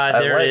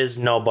 There is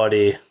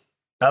nobody.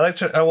 I like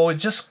Trey.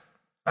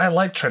 I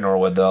like Trey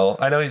Norwood though.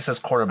 I know he says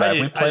cornerback.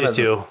 We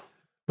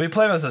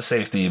play him as a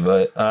safety,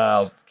 but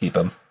I'll keep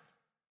him.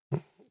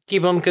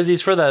 Keep him because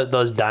he's for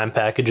those dime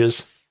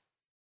packages.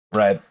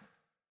 Right.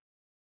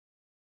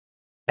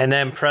 And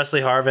then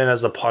Presley Harvin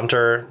as a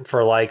punter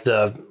for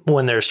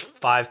when there's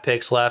 5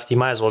 picks left, you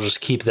might as well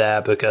just keep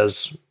that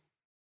because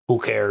who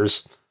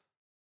cares?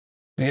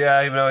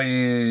 Yeah, even though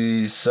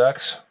he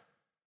sucks.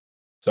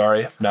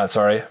 Sorry, not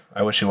sorry.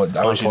 I wish he would.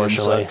 I wish he didn't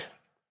suck.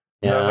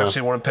 Yeah. That was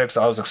actually one of the picks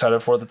I was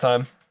excited for at the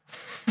time.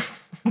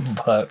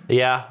 But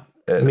yeah,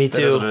 me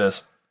too. It is what it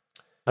is.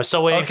 I'm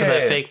still waiting for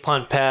that fake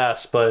punt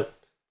pass, but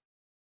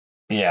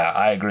yeah,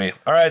 I agree.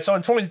 All right, so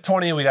in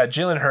 2020, we got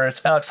Jalen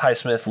Hurts, Alex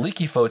Highsmith,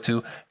 Leaky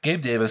Fotu,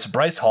 Gabe Davis,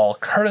 Bryce Hall,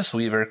 Curtis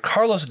Weaver,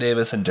 Carlos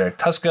Davis, and Derek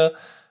Tuska.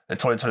 In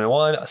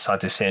 2021,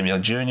 Asante Samuel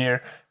Jr.,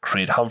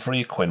 Creed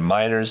Humphrey, Quinn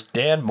Miners,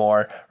 Dan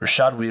Moore,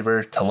 Rashad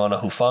Weaver, Talona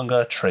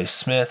Hufanga, Trey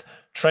Smith,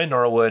 Trey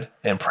Norwood,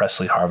 and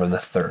Presley Harvin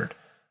III.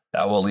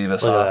 That will leave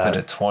us off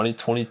into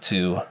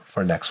 2022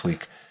 for next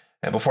week.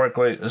 And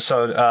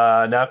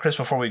now, Chris,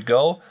 before we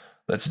go,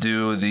 let's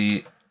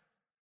do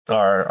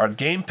our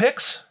game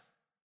picks.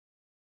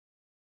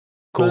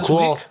 Cool.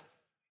 Week.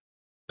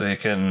 So you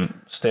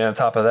can stay on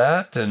top of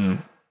that,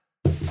 and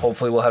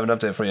hopefully we'll have an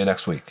update for you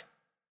next week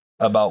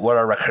about what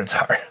our records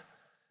are.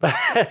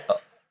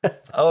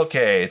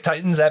 Okay,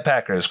 Titans at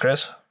Packers,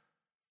 Chris.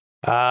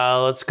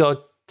 Let's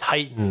go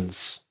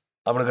Titans.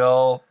 I'm going to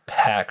go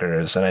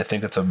Packers, and I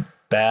think it's a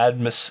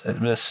bad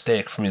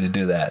mistake for me to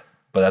do that,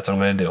 but that's what I'm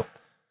going to do.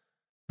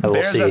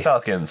 Bears at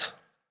Falcons.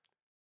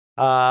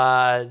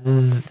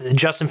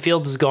 Justin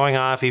Fields is going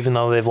off, even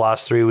though they've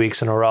lost 3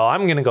 weeks in a row.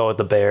 I'm going to go with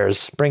the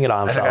Bears. Bring it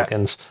on,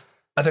 Falcons.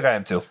 I think I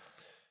am too.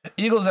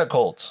 Eagles at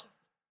Colts.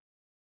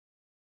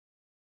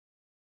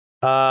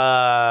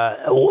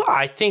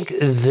 I think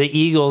the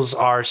Eagles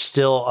are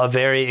still a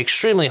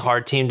extremely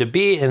hard team to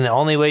beat, and the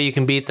only way you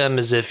can beat them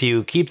is if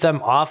you keep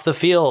them off the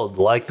field,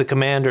 like the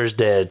Commanders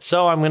did.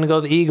 So I'm going to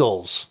go the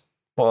Eagles.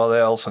 Well, they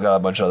also got a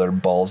bunch of other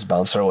balls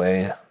bounce their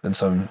way and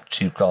some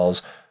cheap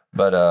calls.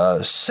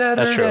 But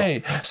Saturday.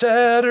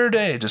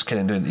 Just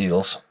kidding, doing the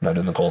Eagles, not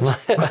doing the Colts.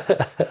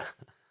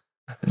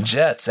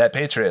 Jets at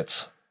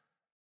Patriots.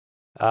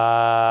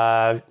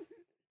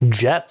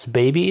 Jets,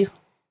 baby.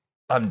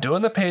 I'm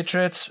doing the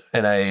Patriots,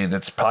 and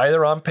that's probably the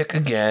wrong pick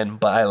again,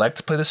 but I like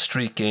to play the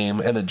streak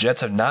game, and the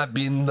Jets have not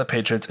beaten the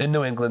Patriots in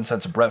New England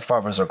since Brett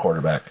Favre was their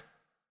quarterback.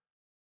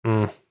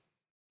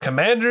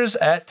 Commanders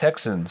at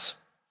Texans.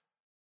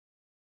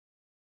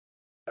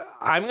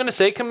 I'm going to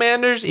say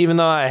Commanders, even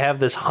though I have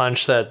this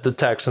hunch that the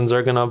Texans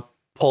are going to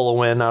pull a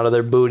win out of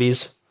their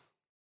booties.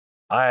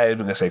 I'm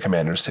going to say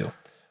Commanders, too.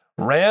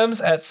 Rams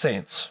at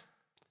Saints.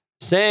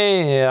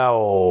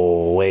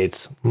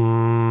 Wait.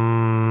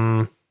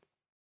 I'm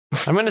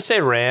going to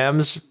say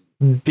Rams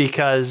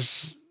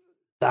because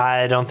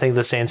I don't think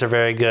the Saints are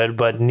very good,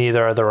 but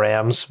neither are the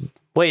Rams.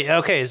 Wait,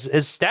 okay,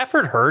 is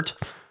Stafford hurt?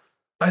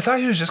 I thought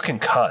he was just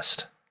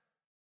concussed.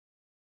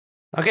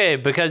 Okay,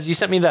 because you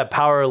sent me that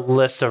power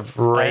list of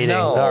rating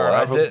of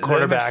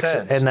quarterbacks,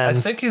 and then I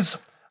think he's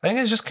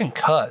just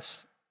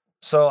concussed.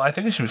 So I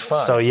think he should be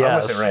fine. So yes, I'm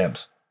gonna say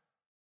Rams.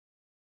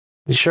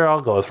 Sure,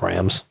 I'll go with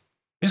Rams.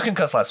 He was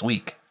concussed last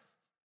week.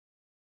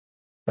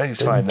 I think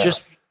he's fine now.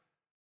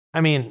 I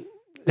mean,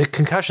 the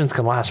concussions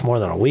can last more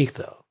than a week,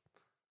 though.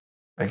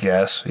 I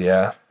guess,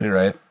 yeah, you're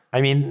right.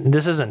 I mean,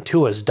 this isn't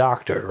Tua's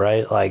doctor,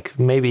 right? Like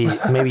maybe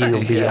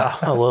he'll be a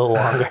little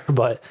longer,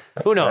 but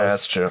who knows?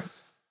 That's true.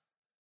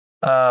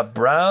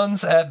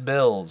 Browns at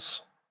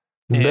Bills.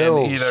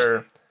 Bills.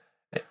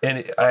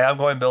 I'm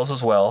going Bills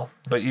as well,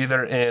 but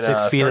either in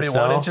 6 feet 31 of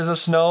snow? inches of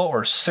snow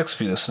or 6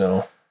 feet of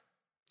snow.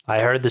 I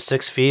heard the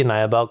 6 feet and I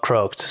about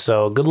croaked.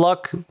 So good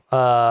luck.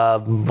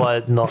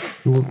 But no,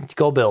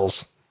 go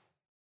Bills.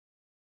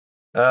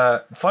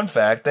 Fun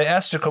fact: they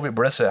asked Jacoby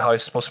Brissett how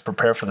he's supposed to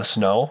prepare for the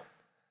snow,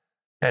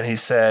 and he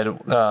said,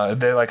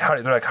 "They're like, how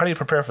do you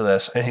prepare for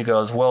this?" And he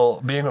goes,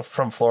 "Well, being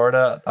from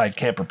Florida, I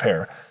can't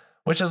prepare,"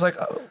 which was like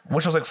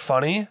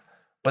funny.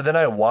 But then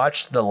I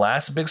watched the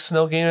last big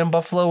snow game in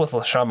Buffalo with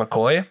LaShawn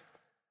McCoy,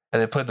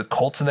 and they played the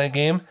Colts in that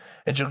game,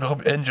 and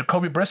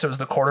Jacoby Brissett was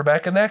the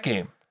quarterback in that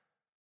game.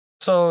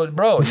 So,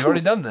 bro, you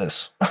already done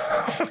this.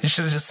 You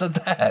should have just said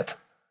that.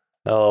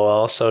 Oh,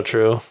 well, so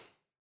true.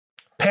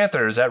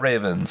 Panthers at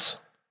Ravens.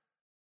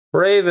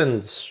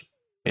 Ravens.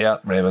 Yeah,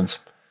 Ravens.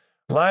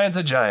 Lions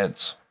at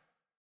Giants.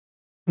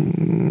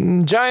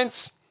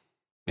 Giants.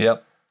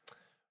 Yep.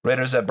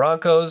 Raiders at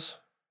Broncos.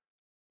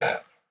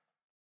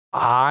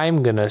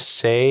 I'm going to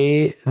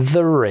say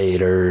the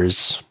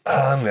Raiders.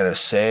 I'm going to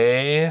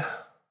say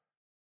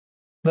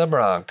the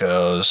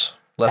Broncos.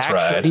 Let's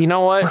ride. You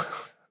know what?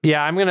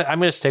 Yeah, I'm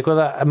gonna stick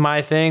with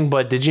my thing.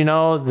 But did you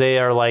know they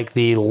are like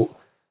the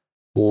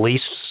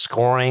least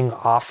scoring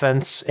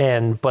offense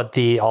but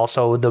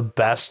also the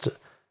best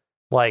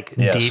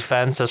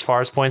defense as far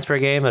as points per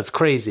game? That's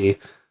crazy.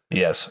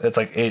 Yes, it's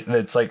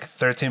like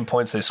 13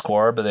 points they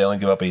score, but they only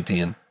give up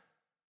 18.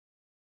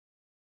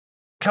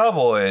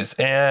 Cowboys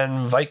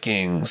and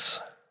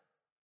Vikings.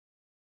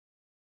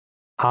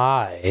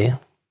 I'm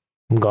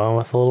going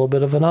with a little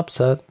bit of an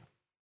upset.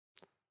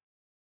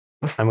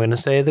 I'm going to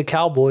say the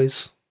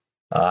Cowboys.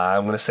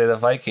 I'm going to say the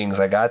Vikings.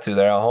 I got to.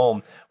 They're at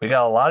home. We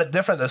got a lot of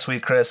different this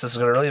week, Chris. This is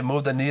going to really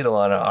move the needle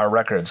on our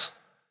records.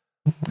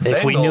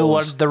 If we knew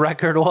what the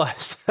record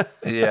was.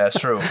 Yeah, it's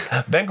true.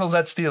 Bengals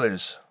at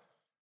Steelers.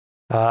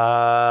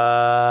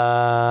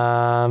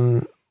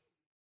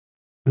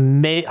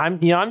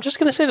 I'm just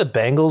going to say the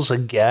Bengals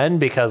again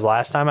because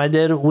last time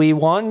we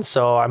won.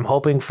 So I'm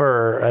hoping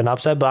for an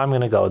upset, but I'm going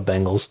to go with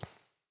Bengals.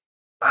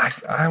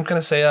 I'm going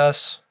to say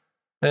us.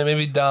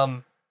 Maybe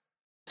dumb.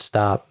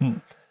 Stop.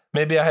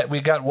 Maybe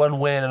we got one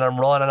win and I'm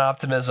rolling on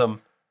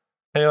optimism.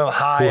 Maybe I'm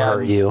high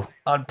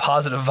on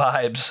positive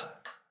vibes.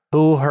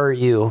 Who hurt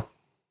you?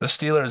 The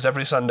Steelers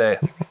every Sunday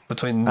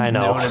between noon and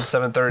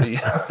 7:30.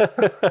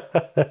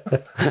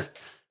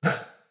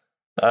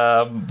 But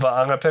I'm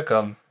going to pick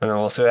them and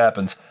we'll see what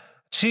happens.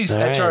 Chiefs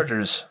at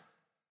Chargers.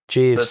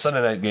 Chiefs. The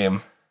Sunday night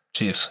game.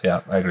 Chiefs.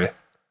 Yeah, I agree.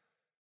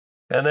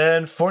 And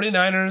then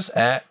 49ers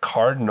at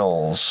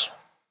Cardinals.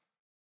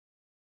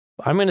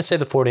 I'm going to say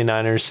the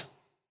 49ers.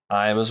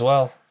 I am as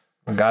well.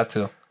 Got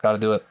to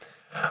do it.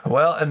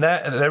 Well, and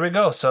there we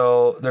go.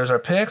 So there's our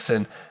picks,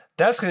 and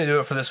that's going to do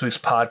it for this week's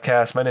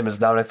podcast. My name is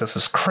Dominic. This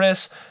is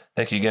Chris.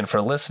 Thank you again for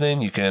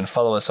listening. You can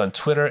follow us on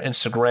Twitter,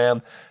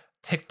 Instagram,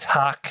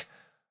 TikTok,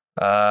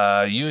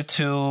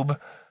 YouTube,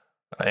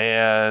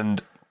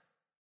 and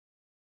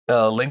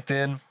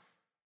LinkedIn,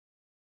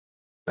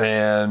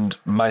 and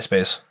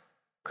MySpace.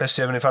 Chris,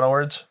 do you have any final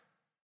words?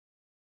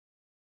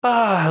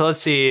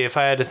 Let's see if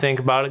I had to think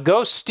about it.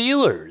 Go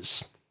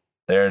Steelers.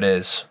 There it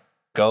is.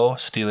 Go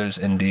Steelers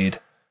indeed.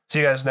 See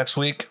you guys next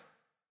week.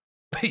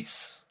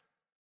 Peace.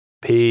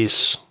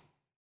 Peace.